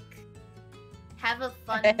to like have a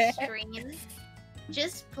fun stream,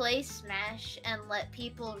 just play Smash and let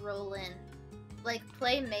people roll in. Like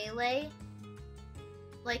play Melee,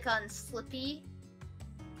 like on Slippy,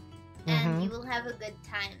 and Mhm. you will have a good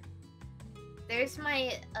time. There's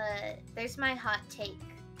my hot take.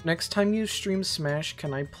 Next time you stream Smash,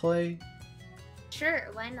 can I play? Sure,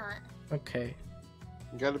 why not? Okay.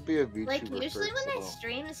 You gotta be a VTuber Like usually first, when I though.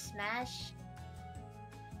 stream Smash,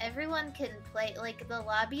 everyone can play. Like the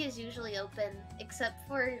lobby is usually open, except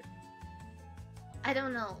for I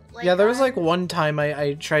don't know. Like, Yeah, there was like on- one time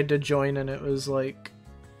I tried to join and it was like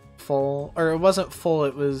full, or it wasn't full.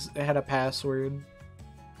 It had a password.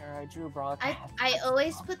 Here, I drew Brawlcats. I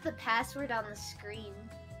always put the password on the screen.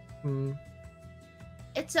 Hmm.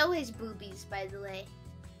 It's always boobies, by the way.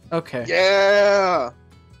 Okay. Yeah!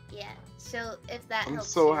 Yeah. So if that I'm helps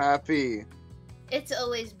so you, happy. it's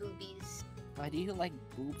always boobies Why do you like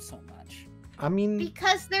boobs so much? I mean,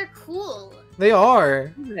 because they're cool. they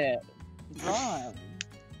are. Draw 'em.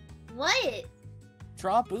 What?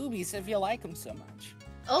 Draw boobies if you like them so much.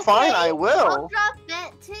 Okay. Fine, I will. I'll draw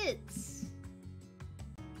fat tits.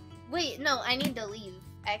 Wait, no, I need to leave.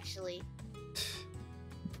 Actually.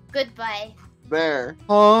 Goodbye. There.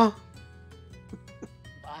 Huh?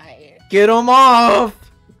 Why? Get them off!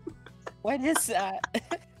 What is that?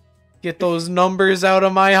 Get those numbers out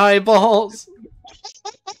of my eyeballs!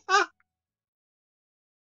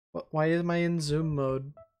 Why am I in zoom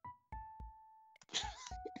mode?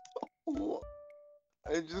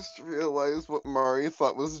 I just realized what Mari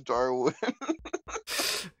thought was Darwin.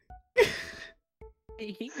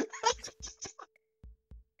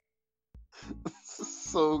 This is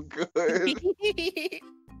so good.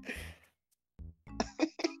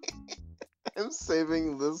 I'm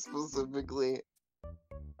saving this specifically.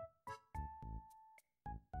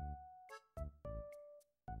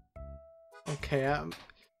 Okay,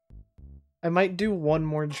 I might do one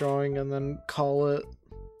more drawing and then call it.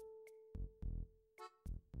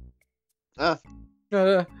 Ah.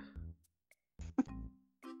 Uh,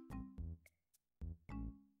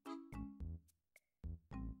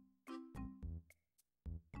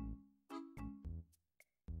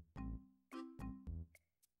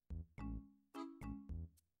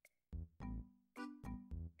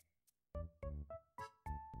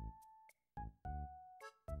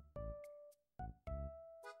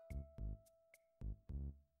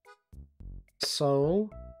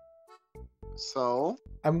 so,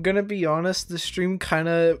 I'm gonna be honest, the stream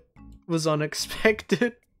kinda was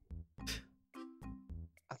unexpected.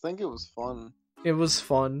 I think it was fun. It was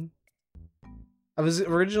fun. I was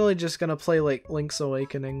originally just gonna play like Link's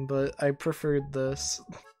Awakening, but I preferred this.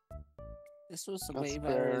 This was That's way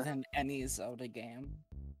better fair. than any Zelda game.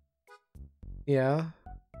 Yeah.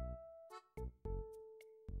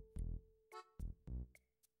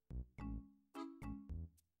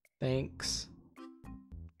 Thanks.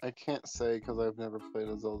 I can't say because I've never played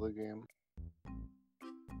a Zelda game.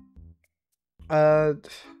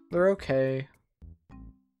 They're okay.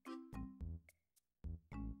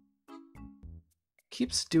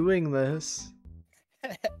 Keeps doing this.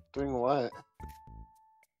 Doing what?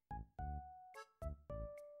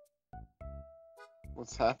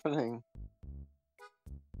 What's happening?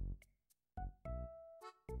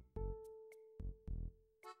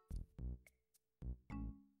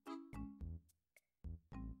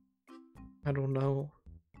 I don't know.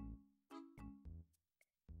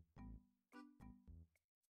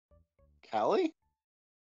 Callie?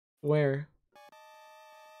 Where?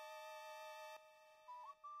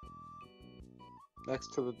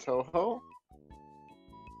 Next to the Toho?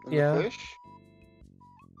 And Yeah. the fish?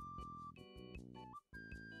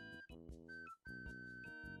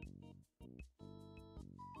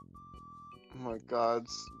 Oh my god.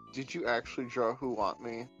 Did you actually draw Who Want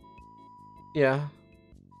Me? Yeah.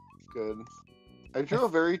 Good. I drew a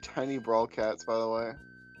very tiny Brawlcats, by the way.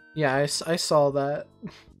 Yeah, I saw that.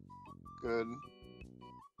 Good.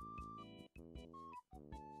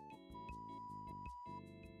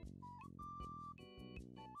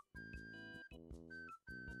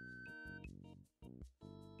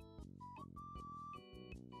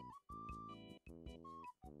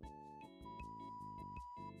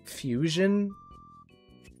 Fusion?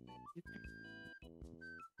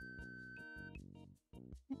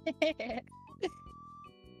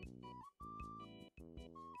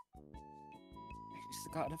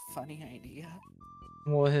 got a funny idea.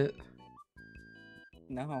 What?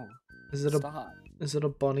 No, Is it stop. is it a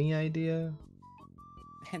bunny idea?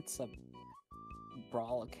 It's a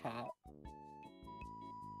Brawlcat.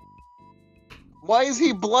 Why is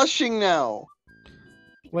he blushing now?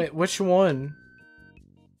 Wait, which one?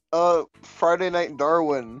 Friday Night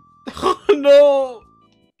Darwin. Oh no!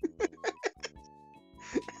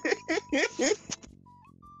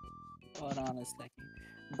 Hold on a second.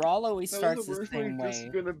 Brawl always starts the same way.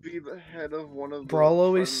 Just gonna be the head of one of the Brawl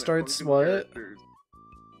always Friday Night starts Funkin' what? characters.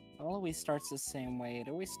 It always starts the same way. It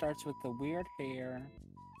always starts with the weird hair.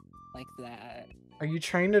 Like that. Are you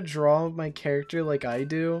trying to draw my character like I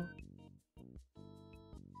do?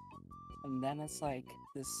 And then it's like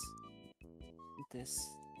this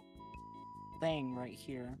thing right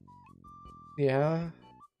here. Yeah.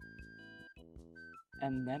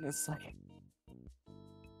 And then it's like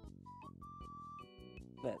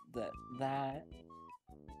that.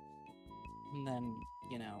 And then,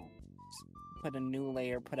 you know, put a new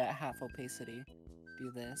layer, put it at half opacity.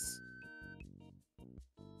 Do this.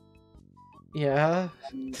 Yeah.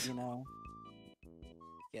 And, you know,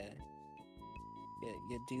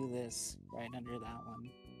 you do this right under that one.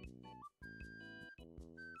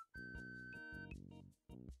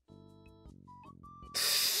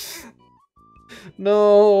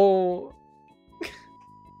 No.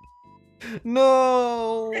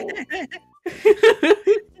 No.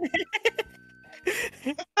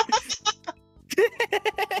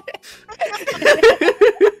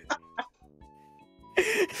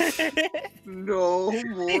 No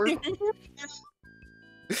more.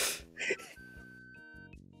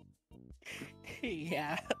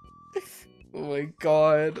 Yeah. Oh my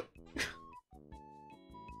god.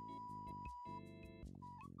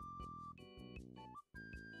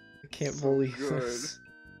 I can't So believe good. this.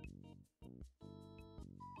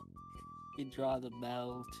 You draw the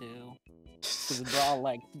bell too. Because Brawl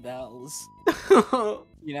likes bells.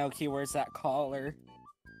 You know, he wears that collar.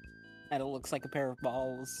 And it looks like a pair of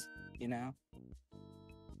balls, you know?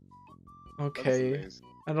 That's Okay. amazing.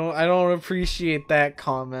 I don't appreciate that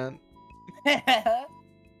comment.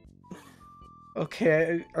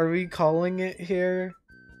 Okay, are we calling it here?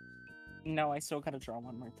 No, I still gotta draw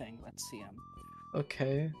one more thing. Let's see him.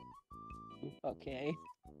 Okay. Okay.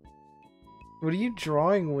 What are you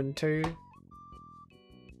drawing, Winter?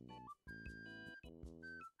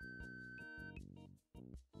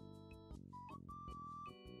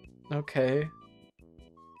 Okay.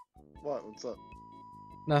 What? What's up?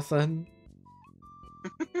 Nothing.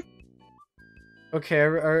 Okay,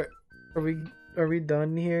 are we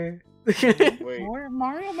done here? Wait. More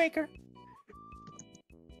Mario Maker.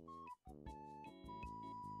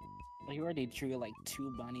 Well, you already drew like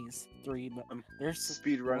 2 bunnies, 3, but there's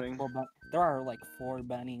Speed running. There are like 4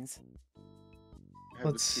 bunnies. I have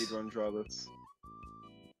Let's- to speedrun draw this.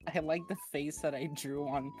 I like the face that I drew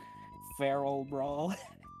on Feral Brawl.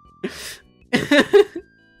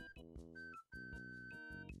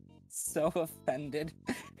 So offended.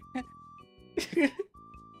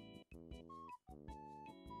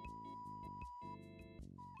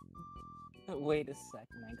 Wait a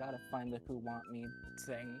second, I gotta find the Who Want Me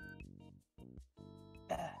thing.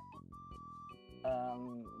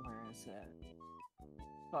 Where is it?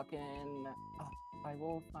 Fucking... Oh, I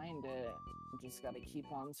will find it. I just gotta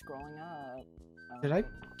keep on scrolling up. Did I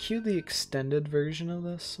cue the extended version of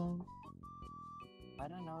this song? I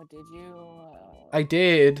don't know, did you? I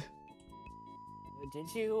did. Did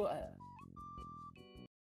you?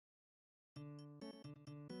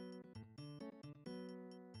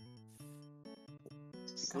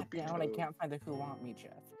 God Slippy damn it, I Toad. can't find the Who Want Me,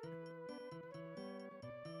 Jeff.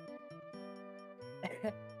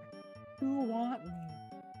 Who Want Me?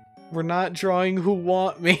 We're not drawing Who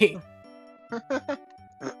Want Me.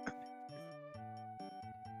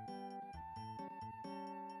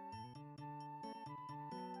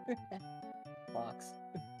 Box.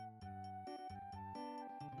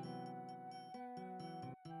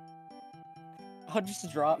 I'll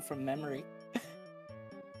just draw it from memory.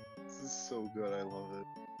 This is so good, I love it.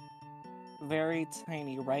 Very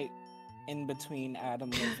tiny, right in between Adam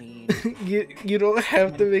Levine. you don't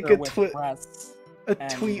have to make a with tweet breasts. a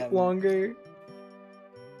and, tweet longer.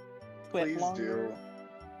 Twit Please longer. do.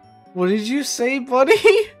 What did you say, buddy?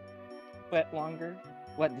 Twit longer.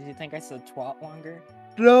 What did you think I said? Twat longer?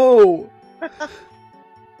 No.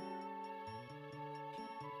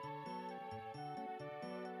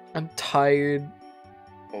 I'm tired.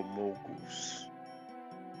 Amogus.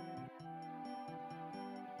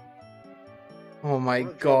 Oh my I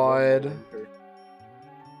wanna draw one more god. winter.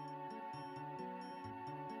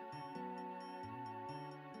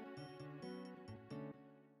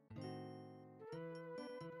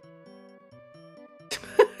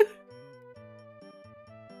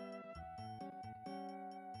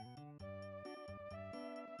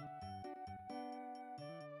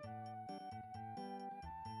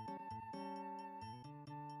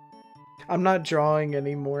 I'm not drawing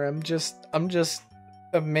anymore. I'm just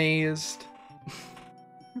amazed.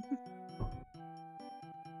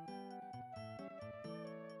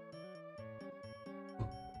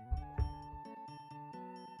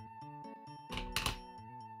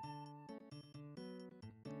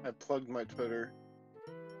 I plugged my Twitter.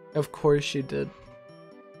 Of course you did.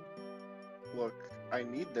 Look, I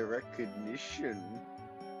need the recognition.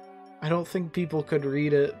 I don't think people could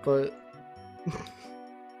read it, but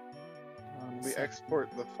We export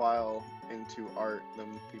the file into art,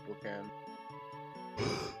 then people can.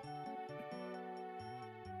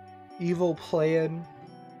 evil plan.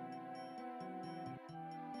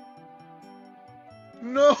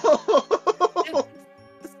 No!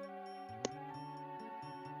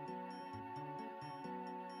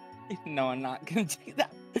 No, I'm not gonna do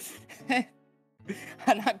that.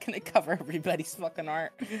 I'm not gonna cover everybody's fucking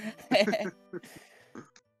art.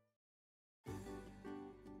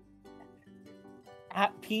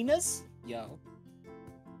 At penis? Yo.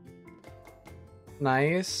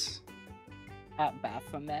 Nice. At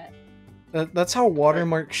Baphomet? That's how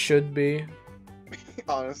watermarks should be.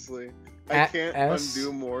 Honestly, I At can't S?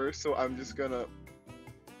 undo more, so I'm just gonna.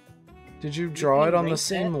 Did you draw it on the erase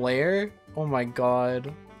same it? layer? Oh my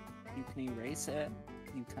god. You can erase it.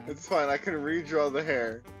 You can. It's fine. I can redraw the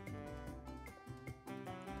hair.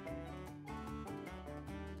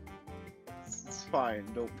 It's fine.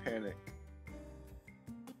 Don't panic.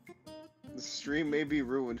 The stream may be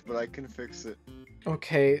ruined, but I can fix it.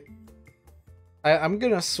 Okay. I'm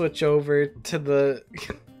gonna switch over to the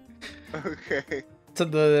Okay. to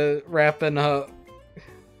the wrapping up.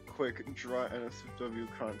 Quick, draw NSFW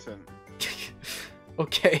content.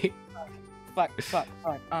 Okay. Fuck. Fuck.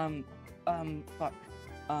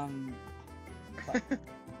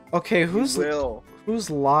 Okay, who's Will.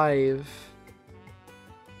 live?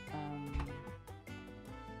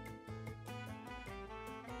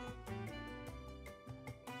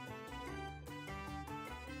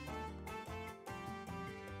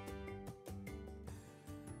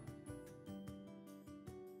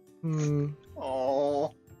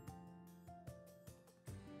 Oh.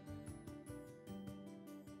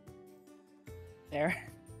 There.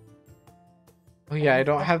 Oh yeah, I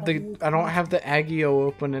don't have the Agio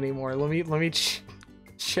open anymore. Let me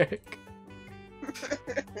check.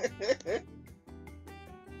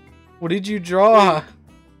 What did you draw?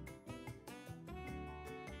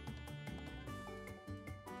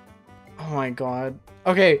 Oh my god.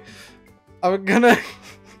 Okay. I'm gonna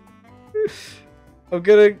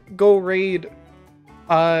go raid.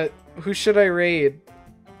 Who should I raid?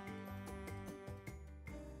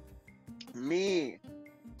 Me.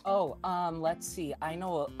 Oh, let's see. I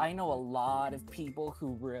know a lot of people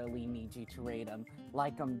who really need you to rate them.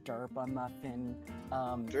 Like Derpa Muffin,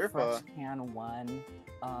 Derpa? Fresh Can 1,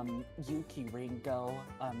 Yuki Ringo,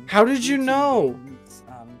 How did you Yuki know? Games,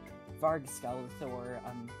 Varg Skeletor,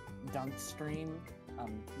 Dunkstream,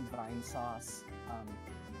 Vine Sauce,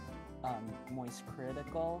 Moist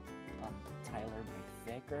Critical, Tyler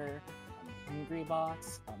McVicker, Hungry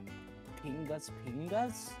Box,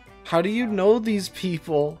 Pingas. How do you know these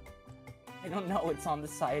people? I don't know, it's on the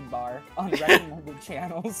sidebar on recommended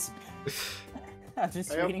channels. I'm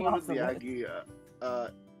just I reading uploaded off the the list. Aggie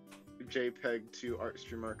JPEG to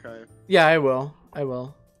ArtStream Archive. Yeah, I will.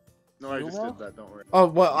 No, I You just will? did that. Don't worry. Oh,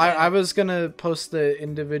 well, Yeah. I was gonna post the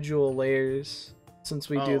individual layers since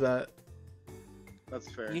we do Oh. that.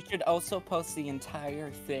 That's fair. You should also post the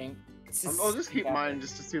entire thing. I'll just keep Yeah. mine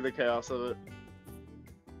just to see the chaos of it.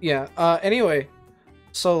 Yeah, anyway.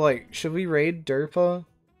 So, like, should we raid Derpa?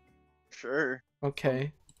 Sure.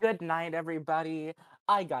 Okay. Good night, everybody.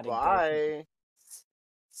 I gotta go. Bye.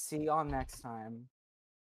 See y'all next time.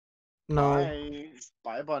 No. Bye.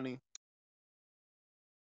 Bye, Bunny.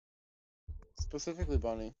 Specifically,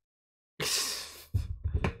 Bunny.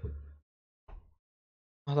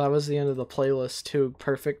 Oh, that was the end of the playlist, too.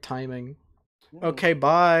 Perfect timing. Mm. Okay,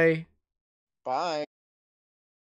 bye. Bye.